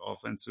 who's an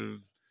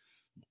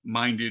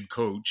offensive-minded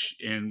coach,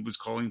 and was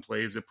calling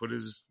plays that put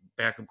his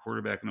backup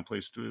quarterback in a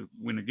place to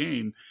win a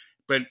game.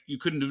 But you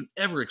couldn't have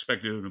ever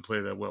expected him to play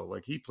that well.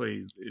 Like he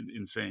played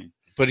insane.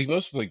 But he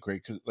must have played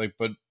great.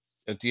 But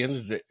at the end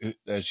of the day,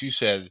 as you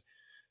said,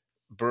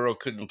 Burrow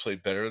couldn't have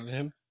played better than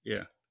him.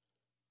 Yeah.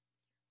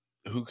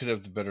 Who could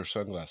have the better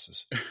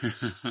sunglasses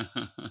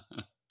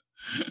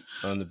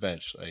on the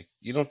bench? Like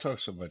you don't talk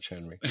so much,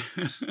 Henry.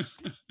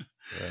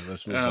 Yeah,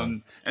 let's move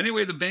on.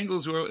 Anyway, the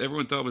Bengals, who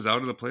everyone thought was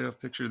out of the playoff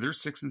picture, they're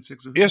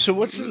 6-6. Yeah. So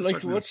what's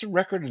the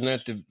record in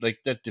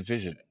that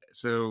division?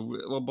 So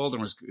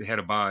Baltimore's had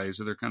a bye,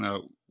 so they're kind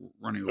of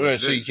running. Right,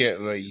 so you can't.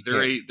 They're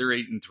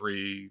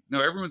 8-3.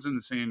 No, everyone's in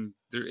the same.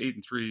 They're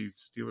 8-3.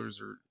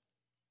 Steelers are.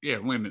 Yeah,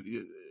 wait a minute.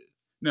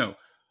 No,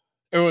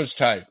 everyone's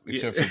tied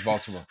except for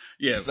Baltimore.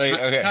 Yeah,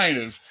 okay. kind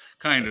of.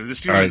 The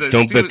Steelers. All right,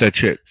 don't bet that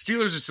shit.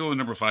 Steelers are still the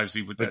number 5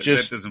 seed, but that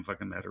doesn't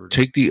fucking matter.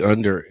 Take the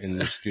under in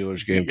the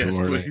Steelers game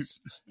tomorrow night. Please.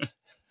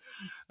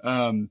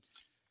 All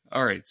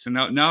right, so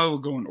now we'll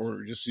go in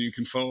order just so you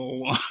can follow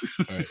along.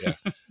 All right, yeah.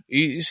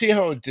 You see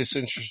how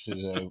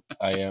disinterested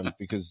I am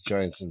because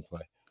Giants didn't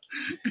play.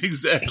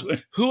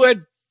 Exactly. Who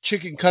had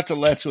chicken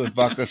cutlets with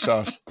vodka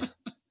sauce?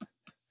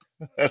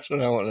 That's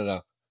what I want to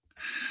know.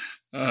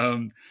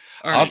 All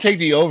right. I'll take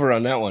the over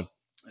on that one.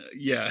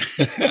 Yeah.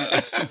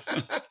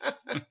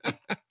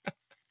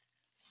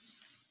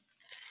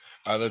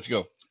 All right, let's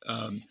go.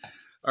 All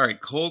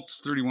right,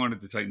 Colts 31 at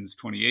the Titans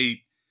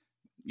 28.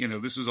 You know,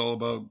 this was all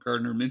about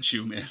Gardner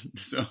Minshew, man.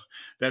 So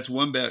that's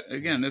one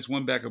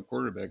backup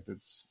quarterback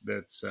that's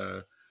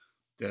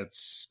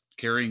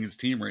carrying his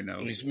team right now.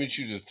 And he's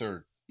Minshew the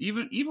third.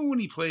 Even when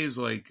he plays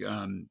like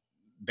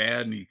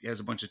bad and he has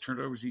a bunch of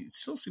turnovers, he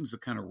still seems to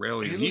kind of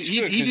rally. He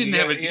didn't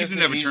have a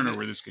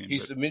turnover this game.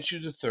 He's the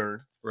Minshew the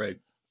third, right?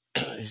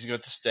 He's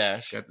got the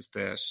stash.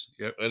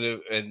 Yep.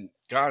 And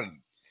God,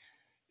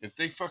 if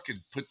they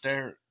fucking put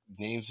their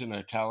names in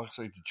italics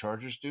like the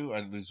Chargers do,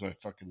 I'd lose my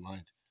fucking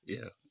mind.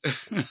 Yeah.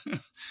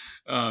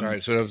 All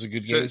right, so that was a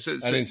good game. So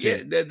I didn't see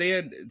it. They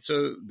had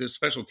the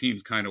special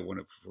teams kind of won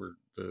it for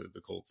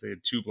the Colts. They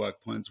had 2 block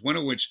punts, one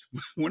of which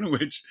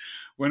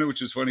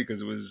was funny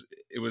because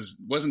it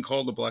wasn't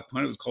called a block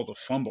punt, it was called a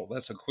fumble.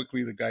 That's how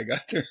quickly the guy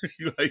got there.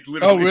 He like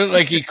literally. Oh, really?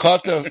 Like he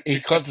caught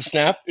the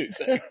snap.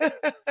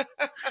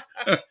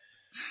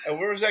 And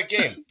where was that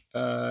game?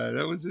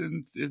 That was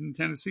in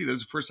Tennessee. That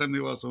was the first time they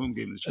lost a home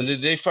game this year. And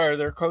did they fire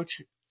their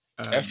coach?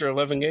 After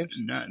 11 games?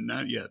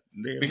 Not yet.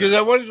 Because I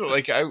wanted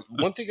to,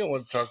 one thing I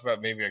want to talk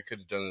about, maybe I could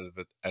have done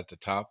it at the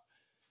top.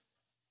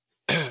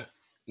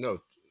 No.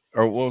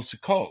 Or, well, it's a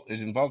Colt. It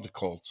involved the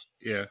Colts.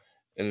 Yeah.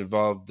 It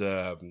involved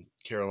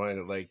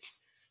Carolina. Like,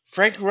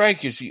 Frank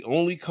Reich is the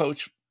only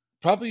coach,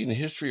 probably in the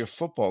history of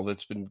football,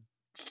 that's been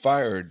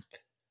fired.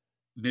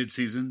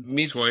 Mid-season?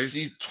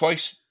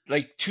 Twice,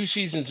 like 2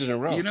 seasons in a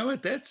row. You know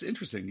what? That's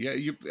interesting. Yeah,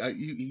 you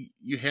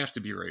have to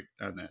be right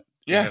on that.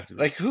 Yeah.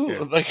 Like, who?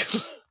 Yeah. Like...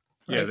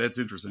 Yeah, that's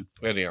interesting.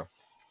 Anyhow,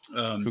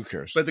 who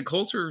cares? But the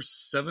Colts are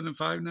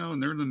 7-5 now,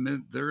 and they're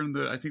in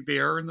the. I think they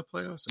are in the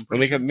playoffs.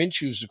 And they got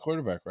Minshew as the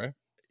quarterback, right?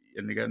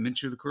 And they got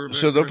Minshew the quarterback.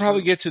 So they'll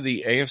probably get to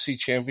the AFC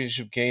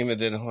Championship game, and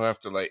then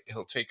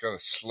he'll take a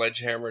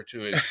sledgehammer to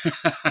his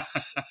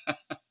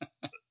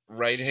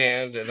right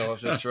hand, and he'll have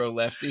to throw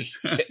lefty,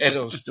 and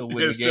he'll still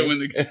win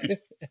the game.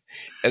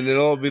 And then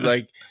they'll be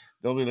like,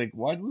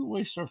 why did we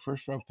waste our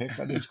first round pick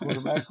on this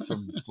quarterback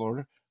from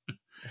Florida?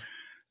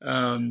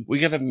 We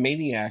got a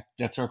maniac.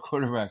 That's our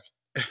quarterback.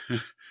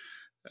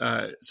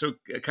 So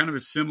kind of a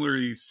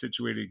similarly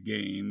situated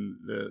game.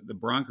 The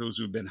Broncos,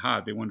 who've been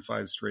hot, they won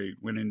 5 straight,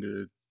 went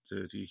into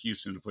to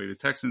Houston to play the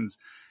Texans,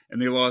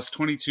 and they lost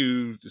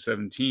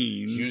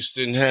 22-17.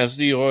 Houston has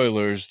the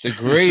Oilers, the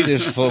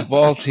greatest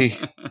football team.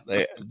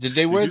 Did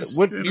they wear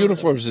what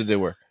uniforms did they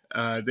wear?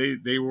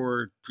 They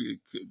wore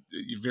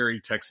very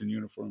Texan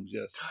uniforms.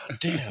 Yes. God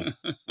damn.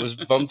 Was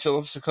Bum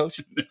Phillips the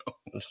coach? No.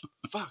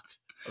 Fuck.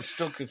 I'm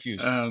still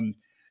confused.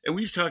 And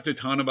we've talked a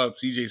ton about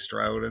C.J.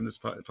 Stroud on this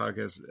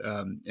podcast,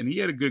 and he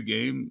had a good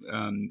game.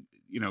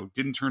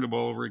 Didn't turn the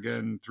ball over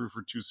again, threw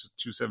for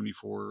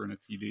 274 and a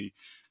TD.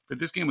 But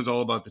this game was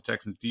all about the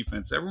Texans'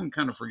 defense. Everyone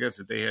kind of forgets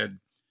that they had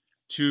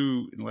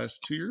in the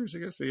last 2 years, I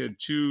guess, they had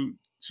two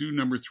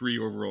number 3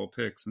 overall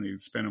picks, and they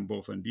spent them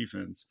both on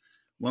defense.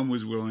 One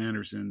was Will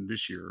Anderson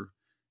this year,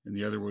 and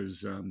the other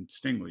was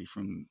Stingley,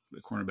 from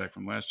the cornerback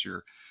from last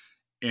year.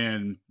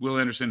 And Will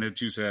Anderson had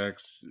 2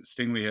 sacks.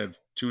 Stingley had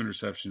 2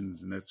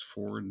 interceptions, and that's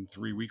 4 in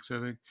 3 weeks, I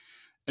think.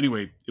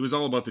 Anyway, it was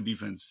all about the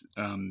defense,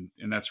 and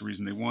that's the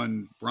reason they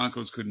won.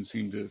 Broncos couldn't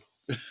seem to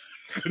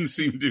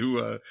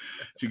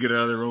get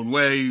out of their own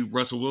way.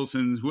 Russell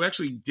Wilson, who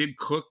actually did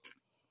cook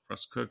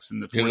Russ Cooks in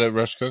the fourth. You let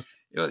Russ cook?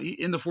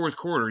 In the fourth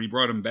quarter, he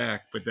brought him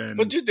back, but then.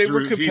 But dude, they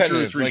were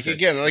competitive. Like picks.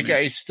 again,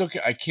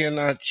 I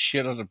cannot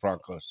shit on the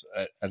Broncos,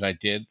 and I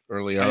did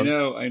early on.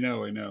 I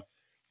know.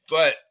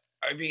 But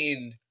I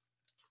mean,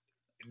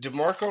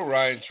 DeMarco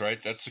Ryans, right?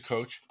 That's the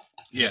coach.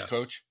 Yeah,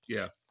 coach.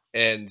 Yeah,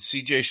 and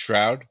C.J.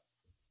 Stroud.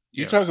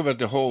 You talk about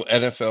the whole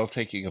NFL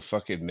taking a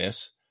fucking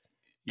miss,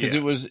 because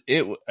it was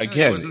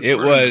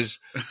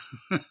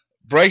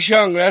Bryce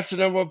Young. That's the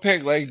number 1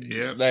 pick.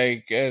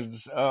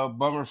 It's a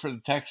bummer for the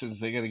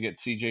Texans. They got to get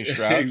C.J.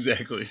 Stroud.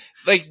 Exactly.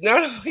 Like,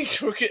 not only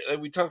he's rookie,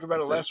 we talked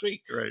about it last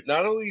week. Right.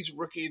 Not only he's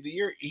rookie of the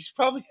year, he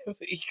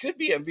could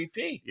be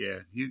MVP. Yeah.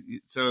 He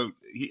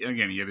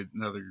had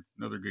another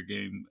good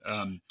game.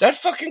 That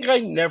fucking guy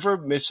never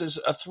misses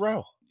a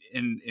throw.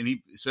 And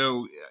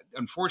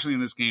unfortunately in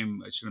this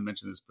game, I should have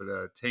mentioned this,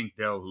 but Tank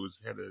Dell,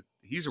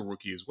 he's a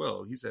rookie as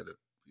well. He's had an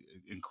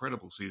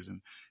incredible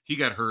season. He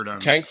got hurt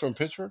on Tank from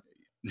Pittsburgh.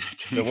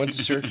 That went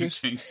to Syracuse.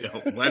 Tank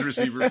Dell, wide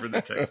receiver for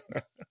the Texans.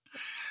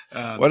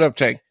 What up,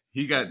 Tank?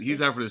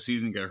 He's out for the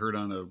season. Got hurt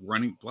on a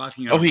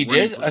blocking. Oh, he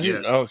did. I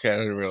didn't. Oh, okay, I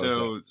didn't realize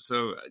that.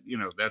 So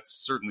that's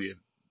certainly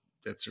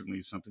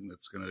something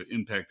that's going to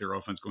impact their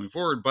offense going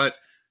forward. But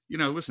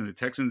listen, the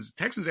Texans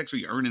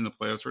actually aren't in the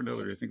playoffs right now.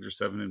 I think they're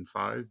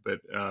 7-5, but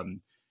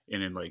and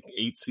in like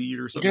 8 seed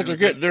or something. Yeah, they're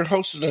good. They're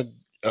hosting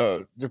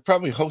they're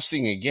probably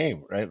hosting a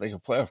game, right? Like a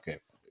playoff game.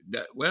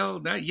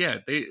 Not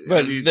yet.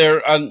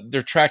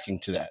 They're tracking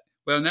to that.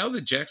 Well, now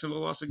that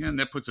Jacksonville lost again,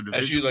 that puts a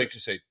division. As you like to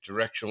say,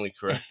 directionally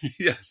correct.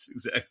 Yes,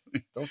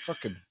 exactly. Don't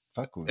fucking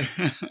fuck with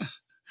me.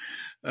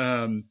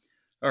 All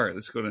right,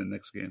 let's go to the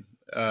next game.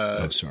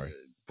 Sorry.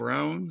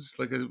 Browns,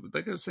 like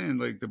I was saying,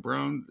 like the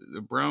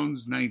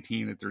Browns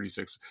 19 at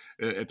 36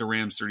 at the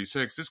Rams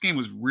 36. This game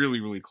was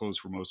really, really close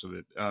for most of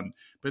it.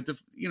 But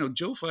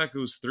Joe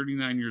Flacco is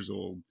 39 years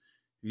old.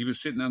 He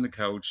was sitting on the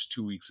couch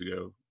 2 weeks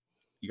ago.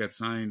 He got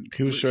signed.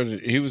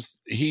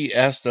 He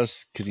asked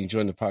us, could he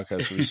join the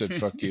podcast? So we said,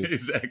 fuck you.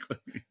 Exactly.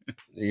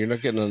 You're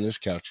not getting on this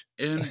couch.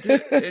 And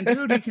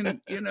dude, he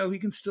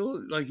can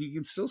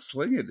still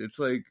sling it. It's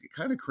like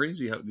kind of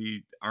crazy how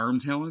the arm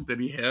talent that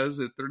he has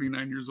at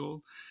 39 years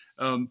old.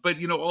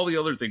 But all the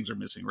other things are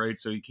missing, right?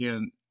 So he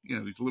can't,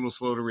 he's a little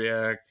slow to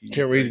react. He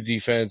can't read a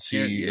defense.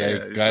 He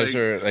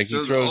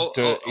throws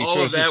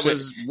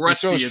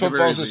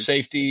footballs as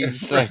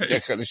safeties, right. Like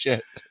that kind of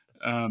shit.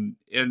 And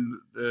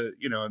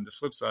on the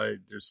flip side,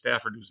 there's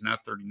Stafford, who's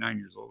not 39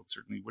 years old.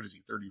 Certainly, what is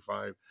he,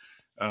 35?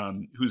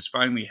 Who's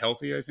finally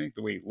healthy, I think,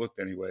 the way he looked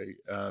anyway.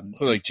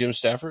 Like Jim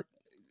Stafford?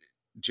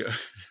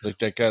 Like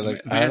that guy,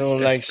 I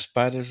don't like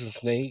spiders and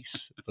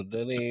snakes, but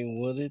that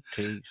ain't what it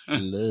takes to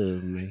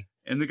love me.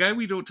 And the guy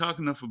we don't talk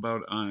enough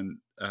about on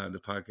the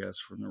podcast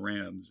from the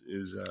Rams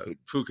is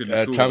Puka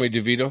Nacua. Tommy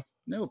DeVito?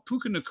 No,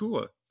 Puka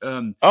Nacua.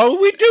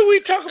 We do. We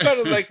talk about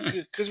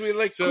it because we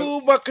like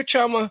cool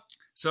Bakachama.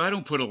 So I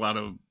don't put a lot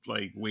of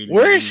weight.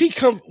 Where did he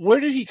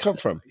come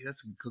from?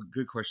 That's a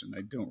good question.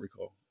 I don't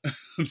recall.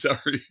 I'm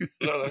sorry.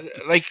 No,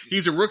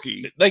 he's a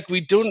rookie. We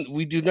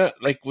do not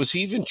was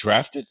he even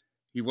drafted?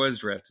 He was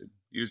drafted.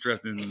 He was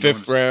drafted in the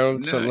 5th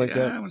round, something like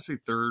that. I want to say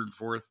 3rd,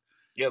 4th.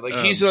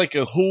 Yeah, he's like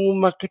a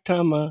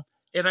Humakatama.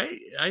 And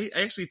I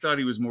actually thought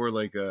he was more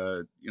like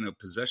a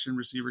possession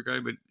receiver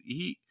guy, but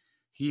he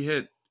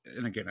hit.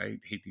 And again, I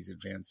hate these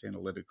advanced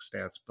analytics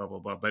stats, blah blah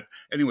blah. But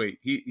anyway,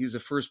 he's the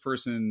first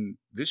person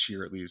this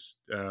year, at least,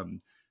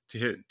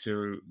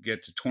 to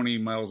get to 20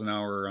 miles an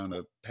hour on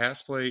a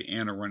pass play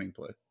and a running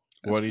play.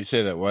 Why do you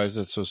say that? Why is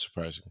that so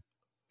surprising?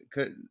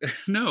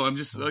 No, I'm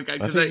just like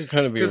because I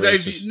kind of be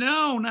racist.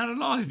 No, not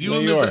at all. I view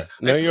him you as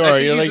are. You are.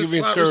 You're like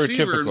being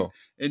stereotypical.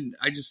 And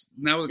I just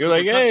now you're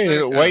like,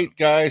 hey, white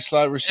guy,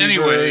 slot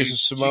receiver, anyway, he's a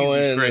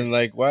Samoan,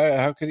 and why?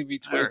 How could he be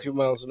 22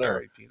 miles an hour? All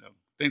right, Pino.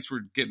 Thanks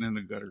for getting in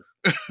the gutter.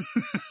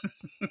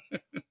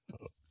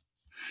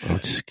 I'm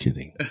just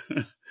kidding.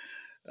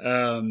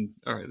 All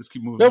right, let's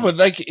keep moving. No, but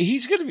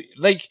he's gonna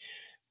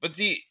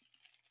be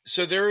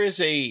so there is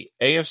a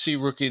AFC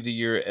Rookie of the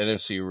Year,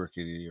 NFC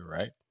Rookie of the Year,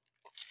 right?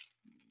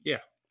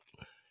 Yeah.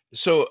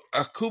 So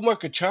Akuma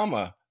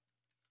Kachama,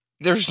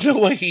 there's no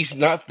way he's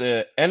not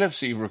the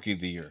NFC Rookie of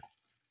the Year.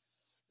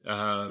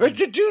 But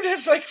the dude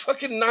has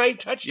fucking 9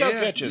 touchdown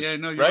catches. Yeah,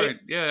 no, you're right.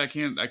 Yeah, I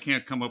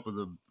can't come up with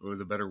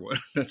a better one.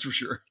 That's for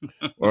sure.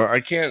 Well, I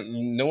can't.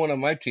 No one on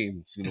my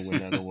team is going to win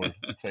that award.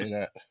 I'll tell you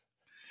that.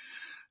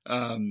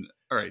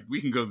 All All right,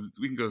 we can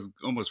go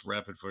almost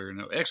rapid fire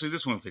now. Actually,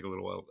 this one will take a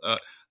little while.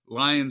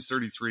 Lions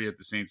 33 at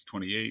the Saints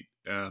 28.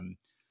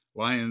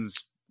 Lions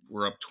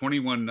were up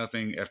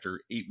 21-0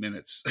 after 8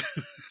 minutes.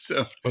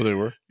 So they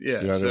were.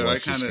 Yeah. So I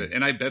kind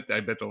of I bet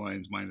the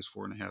Lions minus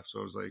 4.5. So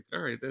I was like,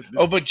 all right.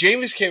 But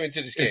Jameis came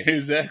into this game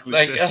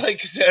exactly.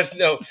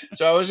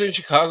 So I was in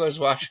Chicago. I was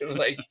watching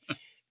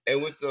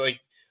and with the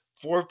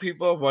 4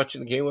 people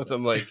watching the game with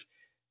them.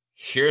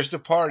 Here's the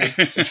party.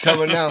 It's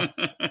coming now.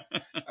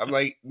 I'm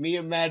like, me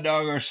and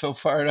Maddog are so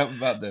fired up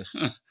about this.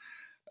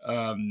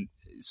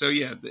 So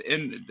yeah,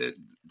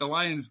 the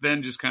Lions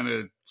then just kind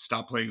of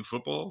stopped playing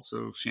football.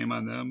 So shame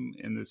on them.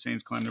 And the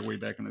Saints climbed their way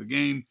back into the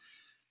game.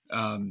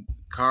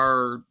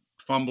 Carr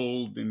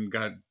fumbled and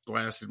got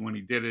blasted when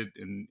he did it.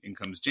 And in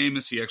comes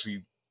Jameis. He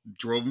actually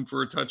drove him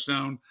for a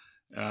touchdown.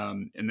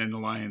 And then the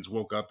Lions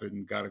woke up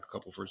and got a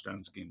couple first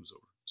downs. The game was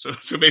over.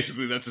 So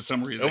basically, that's a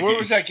summary of that. And where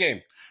was that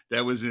game?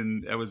 That was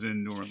in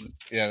New Orleans.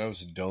 Yeah, that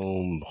was a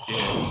dome.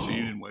 Yeah, so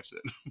you didn't watch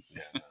that.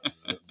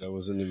 Yeah, that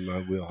wasn't in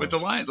my wheelhouse. But the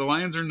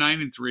Lions are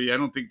 9-3. I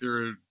don't think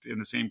they're in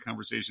the same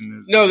conversation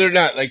as. No, they're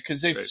not. Because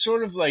they've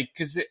sort of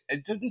because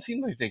it doesn't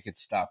seem like they could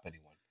stop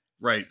anyone.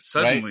 Right,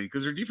 suddenly,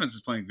 because their defense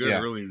is playing good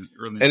early.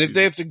 And if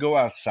they have to go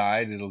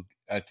outside,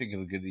 I think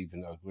it'll get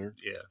even uglier.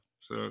 Yeah.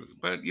 So,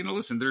 but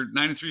listen, they're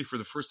 9-3 for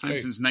the first time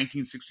since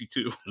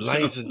 1962.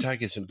 Lions and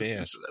Tigers and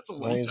Bears. So that's a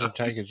long Lions time. and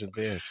Tigers and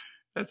Bears.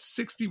 That's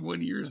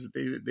 61 years that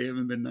they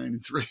haven't been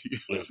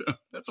 9-3. So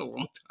that's a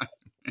long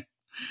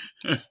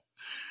time.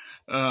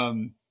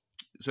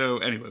 So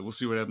anyway, we'll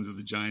see what happens with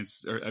the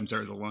Giants. Or I'm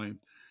sorry, the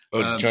Lions. Oh,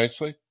 the Giants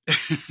play?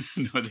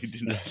 No, they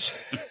didn't.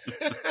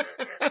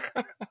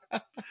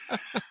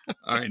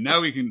 All right, now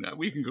we can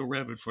go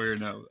rapid fire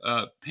now.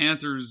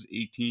 Panthers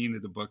 18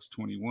 at the Bucks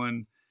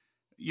 21.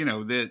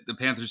 The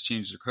Panthers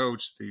changed their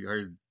coach. They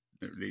hired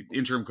the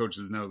interim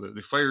coaches now.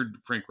 They fired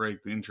Frank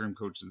Reich. The interim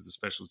coach is the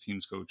special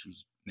teams coach,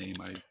 whose name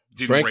I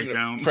didn't write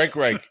down. Frank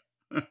Reich.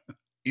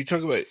 You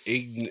talk about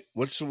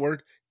what's the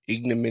word?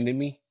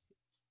 Ignominy.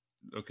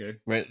 Okay,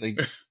 right.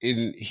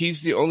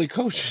 He's the only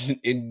coach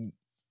in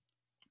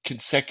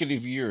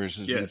consecutive years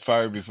has been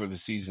fired before the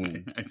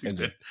season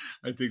ended.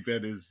 I think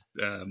that is.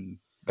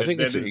 I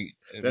think that's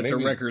a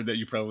record that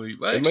you probably.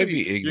 Well, it might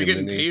be ignominy. You're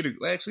getting paid.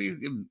 Well, actually,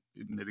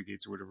 it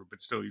mitigates or whatever, but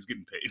still, he's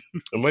getting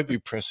paid. It might be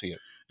prescient,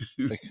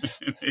 maybe,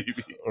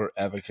 or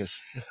abacus.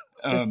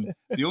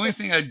 The only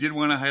thing I did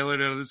want to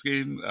highlight out of this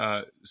game,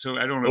 so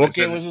I don't know. What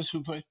game was this?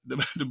 Who played?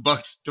 The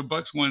Bucks. The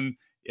Bucks won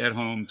at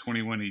home,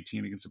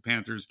 21-18 against the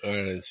Panthers. Oh, I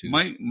didn't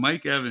see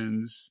Mike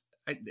Evans.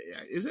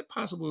 Is it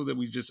possible that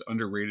we just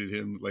underrated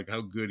him? Like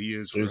how good he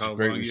is for how a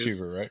great long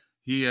receiver,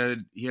 he is?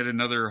 right? He had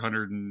another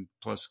 100 and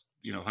plus,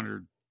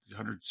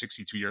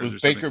 162 yards. With or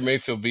something. Baker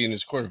Mayfield being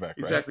his quarterback,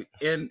 exactly.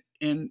 Right?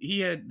 And he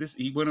had this.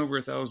 He went over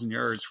 1,000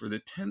 yards for the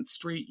 10th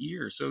straight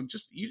year. So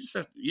you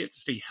have to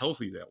stay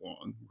healthy that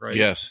long, right?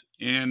 Yes,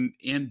 and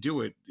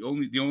do it.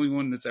 The only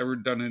one that's ever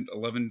done it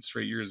 11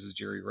 straight years is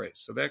Jerry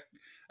Rice. So that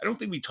I don't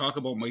think we talk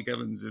about Mike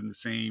Evans in the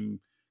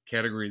same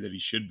category that he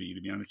should be.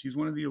 To be honest, he's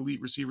one of the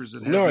elite receivers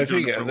that. No, I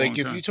think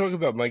if you talk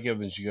about Mike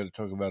Evans, you got to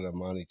talk about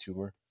Amani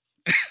Toomer.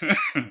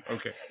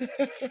 Okay.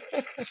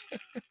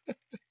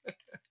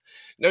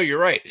 No, you're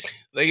right.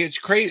 It's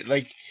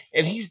crazy.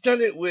 And he's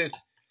done it with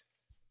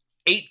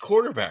 8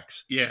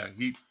 quarterbacks. Yeah,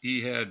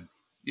 he had,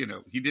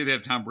 he did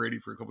have Tom Brady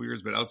for a couple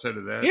years, but outside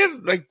of that, he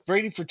had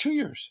Brady for 2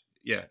 years.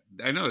 Yeah,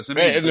 I know.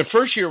 Right, and the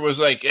first year was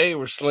hey,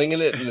 we're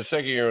slinging it, and the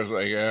second year was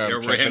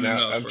I'm checking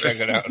out. I'm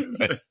checking out.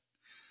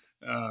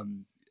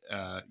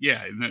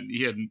 Yeah, and then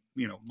he had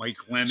Mike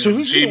Lennon, so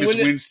who's Jameis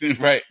Winston,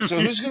 right? So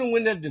who's going to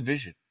win that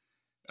division?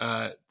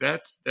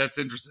 That's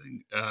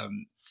interesting.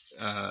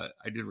 I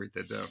did write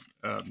that down,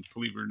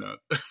 believe it or not.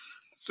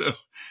 So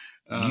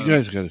you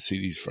guys got to see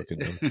these fucking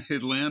notes.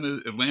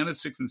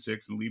 Atlanta's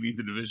 6-6 and leading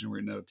the division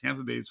right now.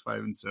 Tampa Bay's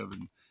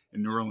 5-7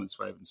 and New Orleans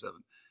 5-7,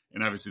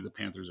 and obviously the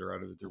Panthers are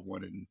out of it. They're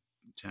 1-10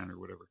 or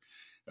whatever.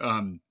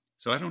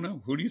 So I don't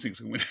know. Who do you think's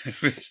going to win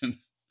that division?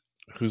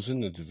 Who's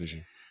in the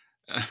division?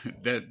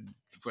 That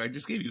I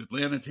just gave you: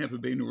 Atlanta, Tampa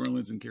Bay, New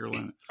Orleans, and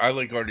Carolina. I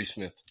like Artie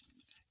Smith.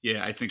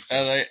 Yeah, I think so.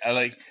 I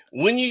like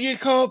when you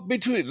get caught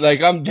between.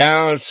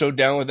 I'm so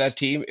down with that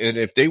team, and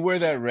if they wear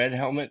that red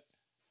helmet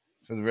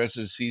for the rest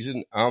of the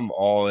season, I'm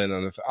all in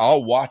on it.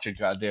 I'll watch a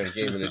goddamn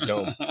game in a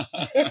dome.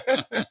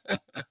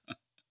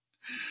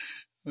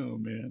 Oh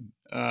man!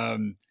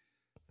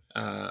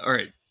 All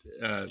right,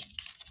 I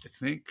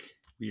think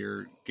we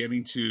are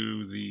getting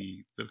to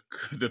the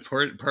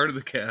part of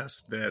the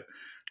cast that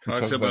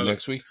talks about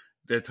next week.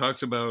 That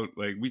talks about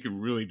we could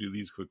really do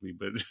these quickly,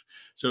 but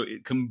so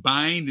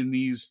combined in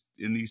these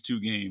 2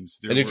 games.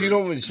 And if you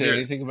don't want to say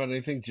anything about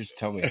anything, just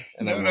tell me.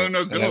 And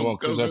no, go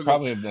because I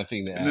probably have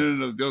nothing to add.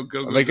 No, go.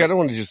 I don't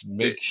want to just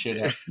make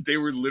shit up. They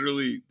were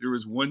literally there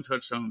was 1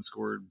 touchdown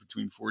scored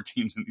between 4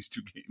 teams in these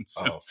 2 games.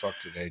 So, oh fuck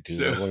today,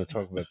 dude! I want to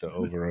talk about the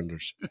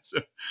over/unders.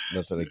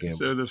 Not that I gamble.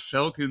 So the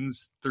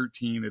Falcons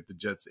 13 at the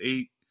Jets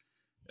 8.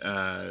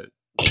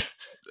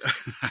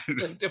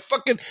 Like the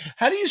fucking,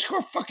 how do you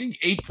score fucking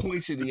 8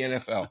 points in the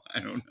NFL? I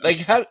don't know. Like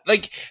how?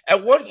 Like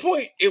at one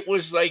point it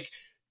was like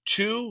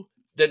 2,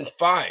 then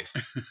 5.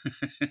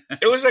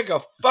 It was like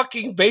a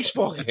fucking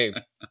baseball game.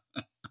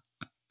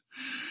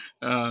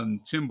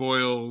 Tim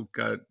Boyle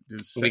got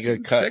his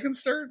second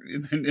start,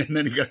 and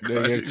then he got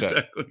cut.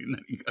 Exactly, and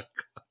then he got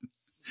cut.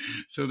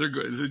 So they're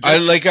good.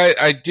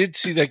 I did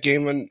see that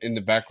game in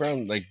the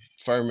background. Like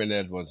Fireman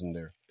Ed wasn't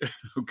there.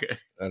 Okay,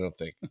 I don't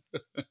think.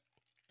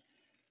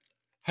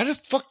 How the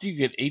fuck do you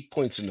get 8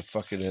 points in the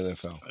fucking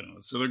NFL? I don't know.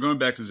 So they're going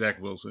back to Zach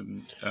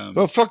Wilson.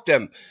 Well, fuck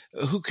them.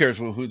 Who cares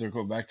who they're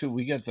going back to?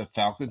 We got the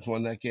Falcons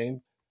won that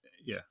game.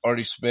 Yeah,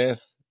 Artie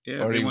Smith. Yeah,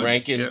 Artie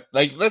Rankin. Yeah.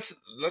 Like let's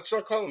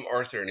not call him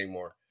Arthur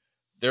anymore.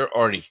 They're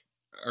Artie.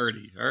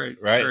 Artie. All right.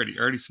 Right.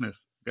 Artie Smith.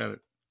 Got it.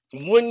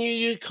 When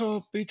you get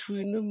caught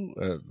between them,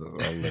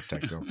 I'll let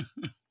that go.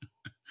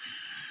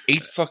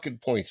 8 fucking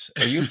points.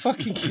 Are you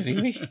fucking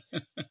kidding me?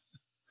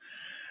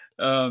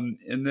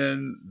 And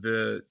then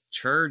the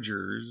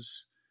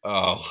Chargers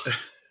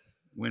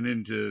went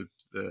into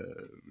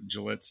the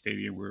Gillette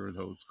Stadium, wherever the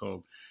hell it's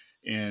called,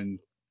 and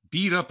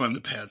beat up on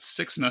the Pats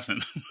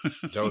 6-0.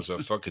 That was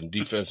a fucking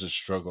defensive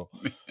struggle.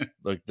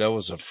 Like that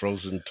was a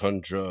frozen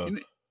tundra.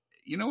 And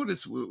you know what?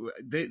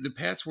 The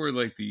Pats were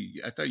like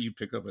I thought you'd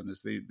pick up on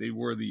this. They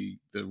wore the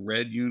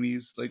red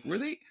unis. Like were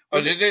they?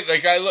 Did they?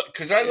 Like I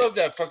love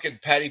that fucking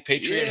Patty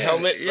Patriot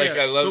helmet. Yeah. Like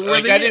I love.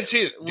 Like I didn't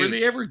see it. Were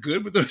they ever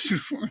good with those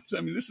uniforms?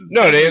 I mean, this is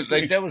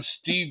that was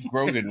Steve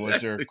Grogan exactly.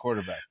 was their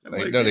quarterback.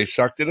 Like, they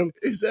sucked at him.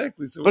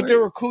 Exactly. So but they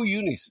were cool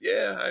unis.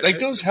 Yeah,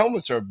 those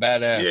helmets are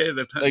badass. Yeah,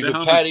 the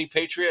helmets, Patty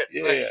Patriot.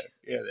 Yeah,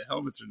 the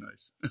helmets are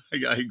nice.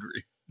 I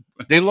agree.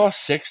 They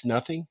lost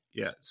 6-0.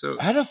 Yeah. So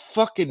how the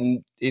fuck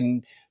in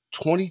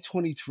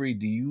 2023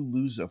 do you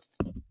lose a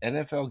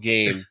NFL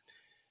game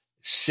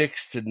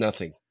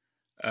 6-0?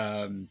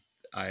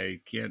 I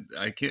can't.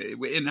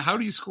 And how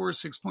do you score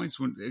 6 points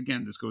when,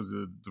 again, this goes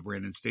to the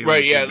Brandon Staley?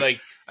 Right, yeah. Like,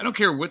 I don't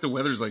care what the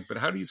weather's like, but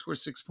how do you score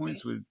 6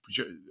 points with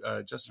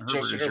Justin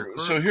Herbert?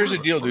 So here's the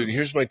deal, dude.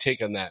 Here's my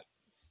take on that.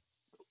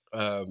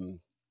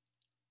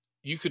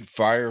 You could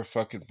fire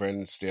fucking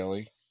Brandon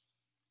Staley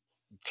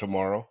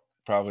tomorrow.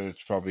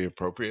 It's probably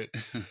appropriate.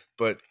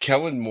 But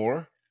Kellen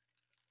Moore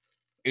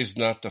is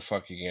not the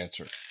fucking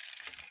answer.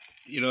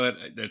 You know what?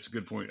 That's a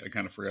good point. I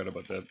kind of forgot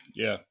about that.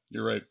 Yeah,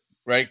 you're right.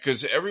 Right,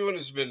 because everyone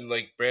has been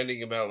like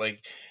branding about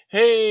like,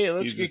 hey,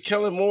 let's get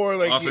Kellen Moore,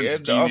 like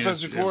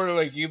offensive coordinator,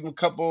 like give him a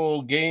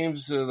couple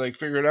games to like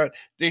figure it out.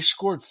 They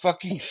scored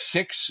fucking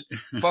 6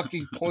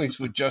 fucking points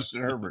with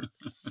Justin Herbert.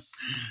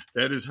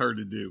 That is hard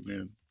to do,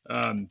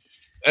 man.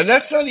 And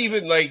that's not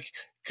even like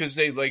because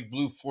they like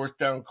blew 4th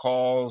down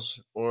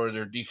calls or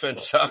their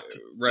defense sucked.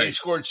 Right, they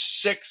scored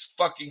 6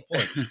 fucking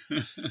points.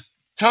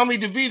 Tommy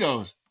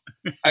DeVito's,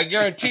 I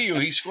guarantee you,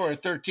 he's scoring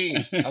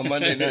 13 on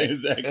Monday night.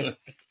 Exactly.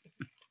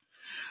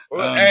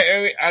 Well,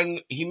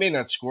 he may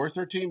not score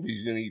 13, but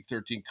he's going to eat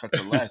 13 cut to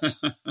lats.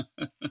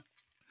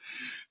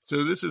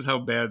 So this is how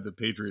bad the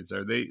Patriots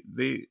are. They're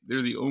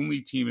the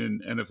only team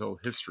in NFL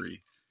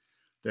history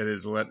that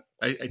has let.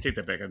 I take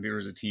that back. I think there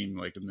was a team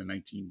like in the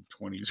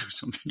 1920s or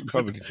something.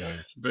 Probably the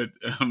Giants. But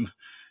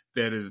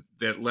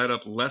that let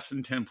up less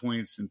than 10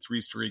 points in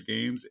 3 straight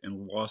games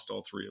and lost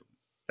all 3 of them.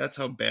 That's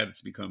how bad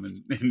it's become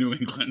in New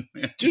England,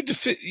 man. Dude,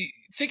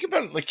 think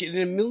about it. Like in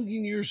a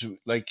million years,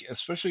 like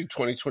especially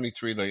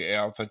 2023, like an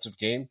offensive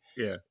game.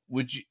 Yeah.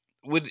 Would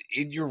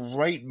in your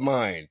right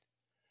mind,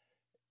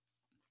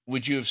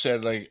 would you have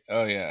said like,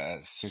 oh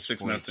yeah,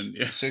 6-0?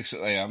 Yeah. 6.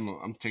 Yeah,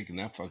 I'm taking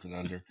that fucking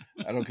under.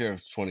 I don't care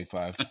if it's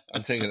 25.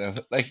 I'm taking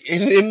that. Like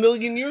in a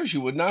million years,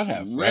 you would not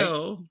have.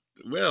 Right?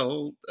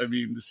 Well, I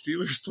mean, the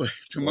Steelers play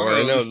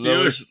tomorrow. Well, I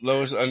know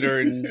lowest under.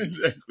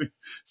 Exactly.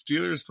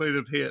 Steelers play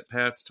the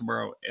Pats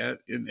tomorrow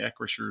in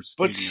Acrisure Stadium.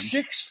 But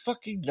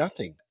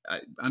 6-0.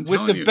 I'm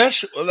with the you,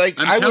 best. Like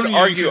I would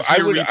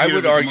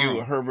argue,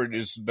 Herbert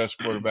is the best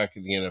quarterback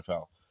in the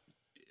NFL,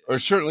 or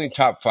certainly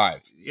top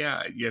 5.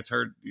 Yeah, it's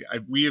hard.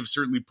 We have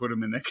certainly put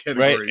him in that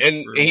category, right?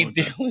 And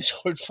they only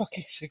scored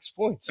fucking 6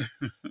 points,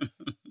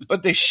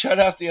 but they shut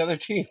out the other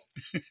team.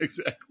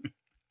 Exactly.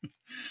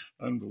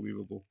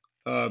 Unbelievable.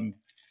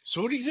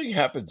 So what do you think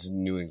happens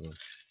in New England?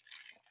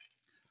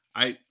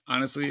 I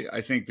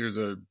think there's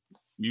a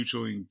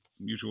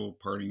mutual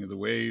parting of the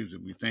ways,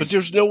 and we think. But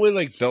there's no way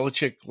like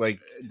Belichick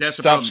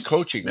stops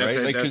coaching, right?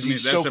 Like because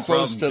he's so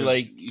close to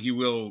like he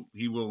will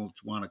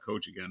want to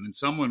coach again, and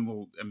someone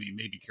will. I mean,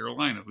 maybe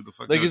Carolina. Who the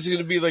fuck? Like, knows? is it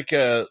going to be like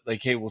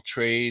hey, we'll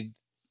trade?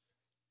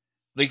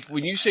 Like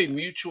when you say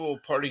mutual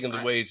parting of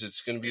the ways,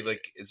 it's going to be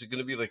like, is it going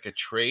to be like a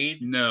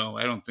trade? No,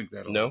 I don't think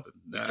that'll happen.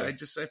 Okay.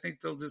 I think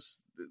they'll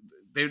just.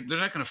 They're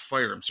not going to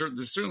fire him.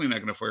 They're certainly not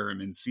going to fire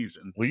him in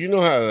season. Well, you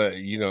know how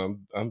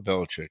I'm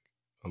Belichick.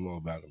 I'm all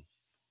about him.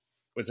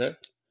 What's that?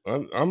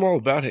 I'm all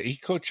about it. He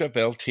coached up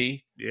LT.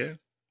 Yeah.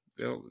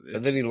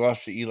 And then he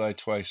lost to Eli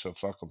twice, so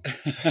fuck him.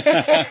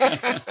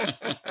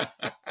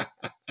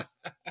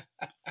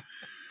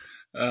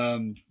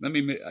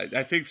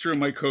 I think through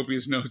my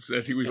copious notes, I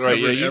think we've right.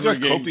 covered Yeah, you every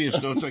got game.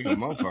 copious notes like a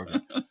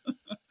motherfucker.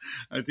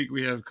 I think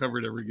we have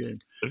covered every game.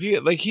 If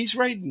you, like, he's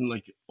writing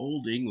like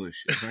old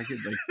English. If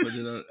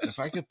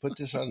I could put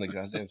this on the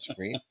goddamn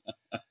screen,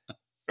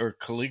 or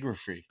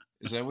calligraphy.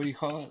 Is that what you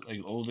call it?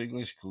 Like old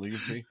English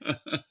calligraphy?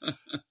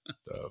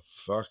 The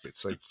fuck?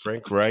 It's like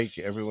Frank Reich.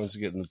 Everyone's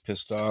getting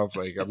pissed off.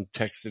 Like, I'm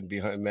texting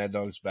behind Mad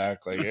Dog's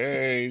back. Like,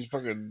 hey,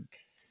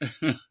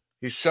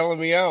 he's selling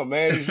me out,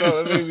 man. He's not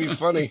letting me be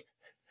funny.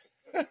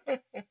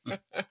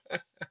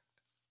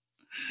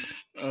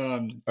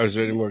 Is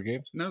there any more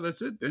games? No,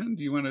 that's it. Dan,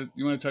 do you want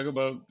to talk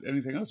about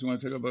anything else? You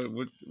want to talk about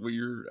what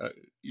your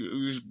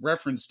you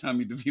referenced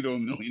Tommy DeVito a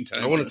million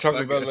times? I want to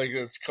talk about like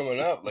it's coming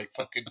up, like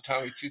fucking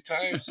Tommy 2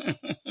 times.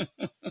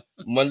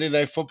 Monday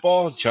Night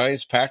Football,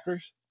 Giants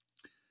Packers.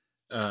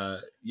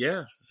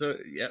 Yeah. So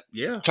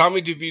yeah.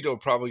 Tommy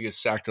DeVito probably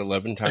gets sacked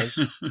 11 times.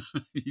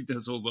 He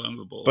does hold on to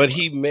the ball, but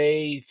he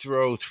may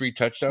throw 3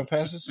 touchdown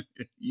passes.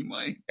 He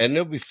might, and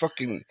they'll be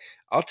fucking.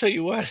 I'll tell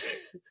you what.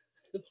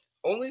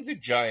 Only the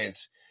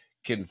Giants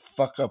can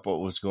fuck up what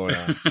was going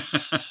on.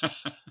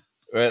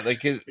 Right?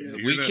 Like,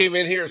 we came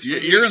in here.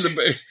 You're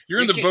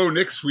in the Bo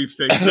Nix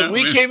sweepstakes. Now,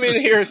 we came in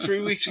here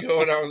 3 weeks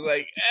ago, and I was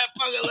like,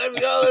 fuck it, let's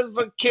go. Let's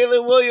fuck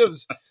Caleb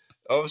Williams.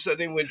 All of a sudden,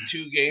 they win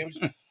 2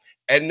 games.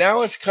 And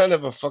now it's kind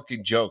of a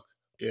fucking joke.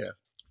 Yeah.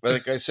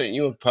 Like I sent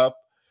you and Pup.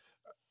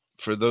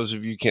 For those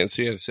of you who can't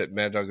see it, I sent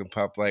Mad Dog and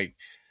Pup, like,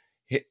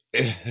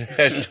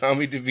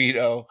 Tommy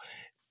DeVito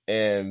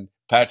and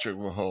Patrick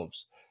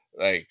Mahomes.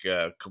 Like,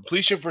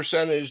 completion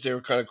percentage, they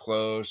were kind of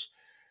close.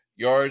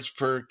 Yards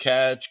per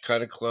catch,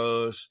 kind of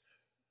close.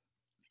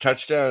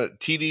 Touchdown,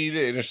 TD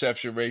to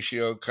interception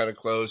ratio, kind of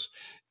close.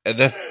 And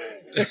then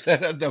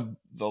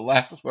the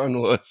last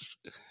one was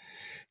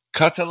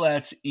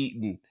Cutlets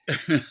eaten.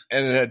 And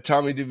it had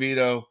Tommy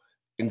DeVito,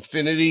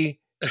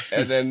 Infinity.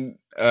 And then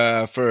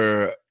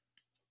for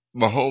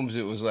Mahomes,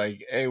 it was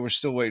like, hey, we're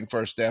still waiting for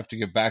our staff to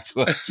get back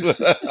to us.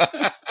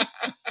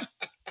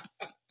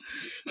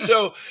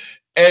 So,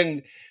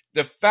 and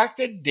the fact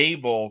that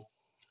Dable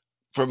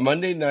for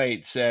Monday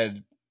night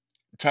said,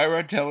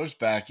 Tyrod Taylor's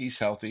back, he's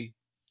healthy.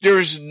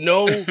 There's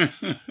no,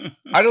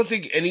 I don't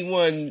think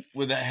anyone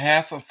with a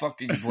half a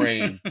fucking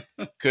brain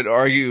could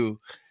argue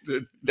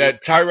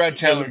that Tyrod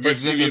Taylor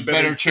gives them a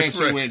better chance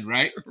to win,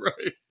 right?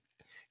 Right.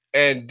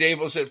 And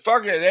Dable said,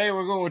 fuck it, hey,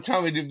 we're going with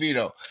Tommy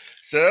DeVito.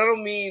 So that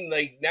don't mean,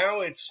 like, now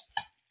it's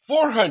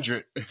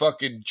 400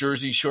 fucking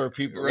Jersey Shore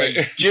people,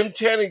 right? Jim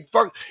Tanning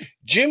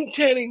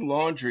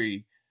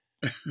laundry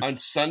on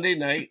Sunday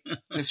night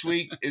this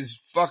week is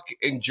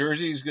fucking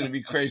Jersey is going to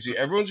be crazy.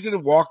 Everyone's going to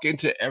walk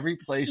into every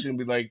place and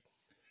be like,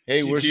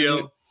 hey, where's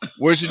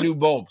the new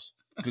bulbs?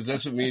 Because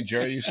that's what me and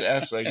Jerry used to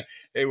ask. Like,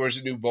 hey,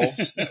 where's the new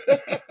bulbs?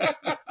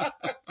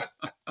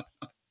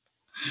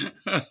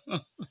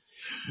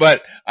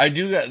 But I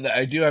do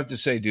have to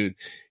say, dude,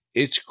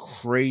 it's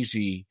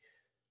crazy.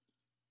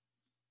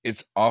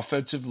 It's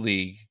offensive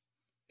league,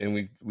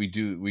 and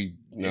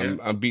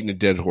I'm beating a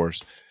dead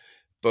horse.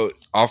 But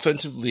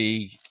offensive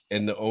league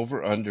and the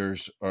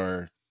over-unders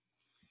are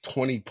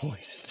 20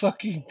 points.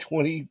 Fucking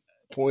 20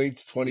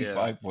 points,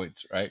 25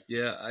 points, right?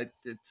 Yeah,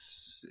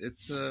 it's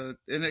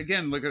and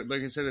again, like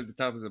I said at the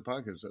top of the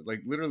podcast,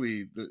 like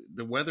literally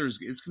the weather's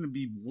it's going to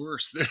be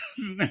worse than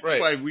the next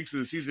 5 weeks of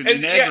the season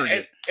in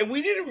aggregate. And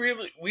we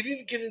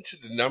didn't get into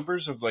the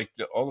numbers of like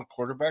all the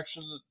quarterbacks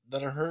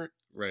that are hurt,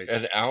 right,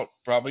 and out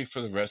probably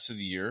for the rest of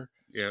the year.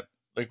 Yeah,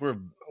 like we're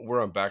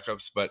on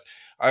backups, but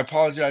I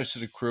apologize to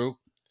the crew.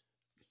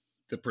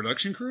 The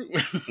production crew?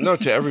 No,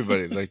 to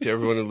everybody. Like, to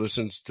everyone who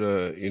listens to,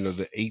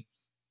 the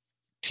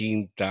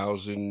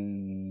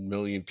 18,000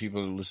 million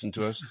people that listen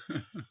to us.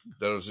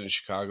 That was in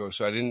Chicago.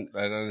 So I didn't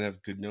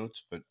have good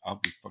notes, but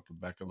I'll be fucking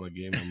back on my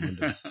game on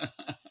Monday.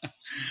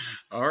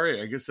 All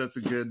right. I guess that's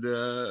a good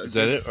Is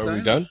that it? Are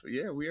we done?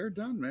 Yeah, we are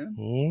done, man.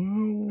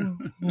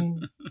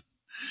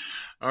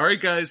 All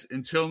right, guys.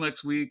 Until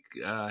next week,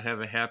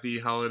 have a happy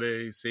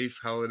holiday, safe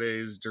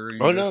holidays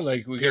during. Oh no!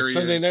 Like we got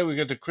Sunday night, we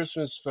got the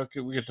Christmas.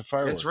 We got the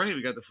fireworks. That's right.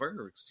 We got the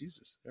fireworks.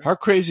 Jesus. How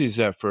crazy is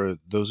that for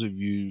those of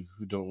you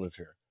who don't live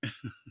here?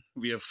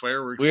 We have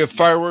fireworks. We have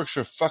fireworks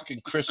for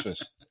fucking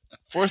Christmas.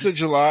 4th of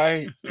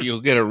July,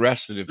 you'll get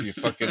arrested if you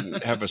fucking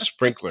have a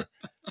sprinkler.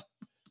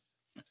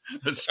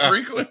 A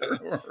sprinkler,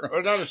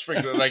 or not a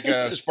sprinkler, like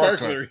a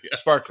sparkler. Yeah.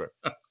 Sparkler.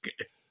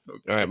 Okay.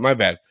 All right, my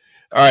bad.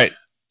 All right.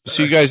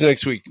 See you guys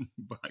next week.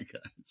 Bye,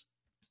 guys.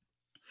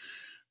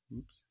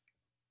 Oops.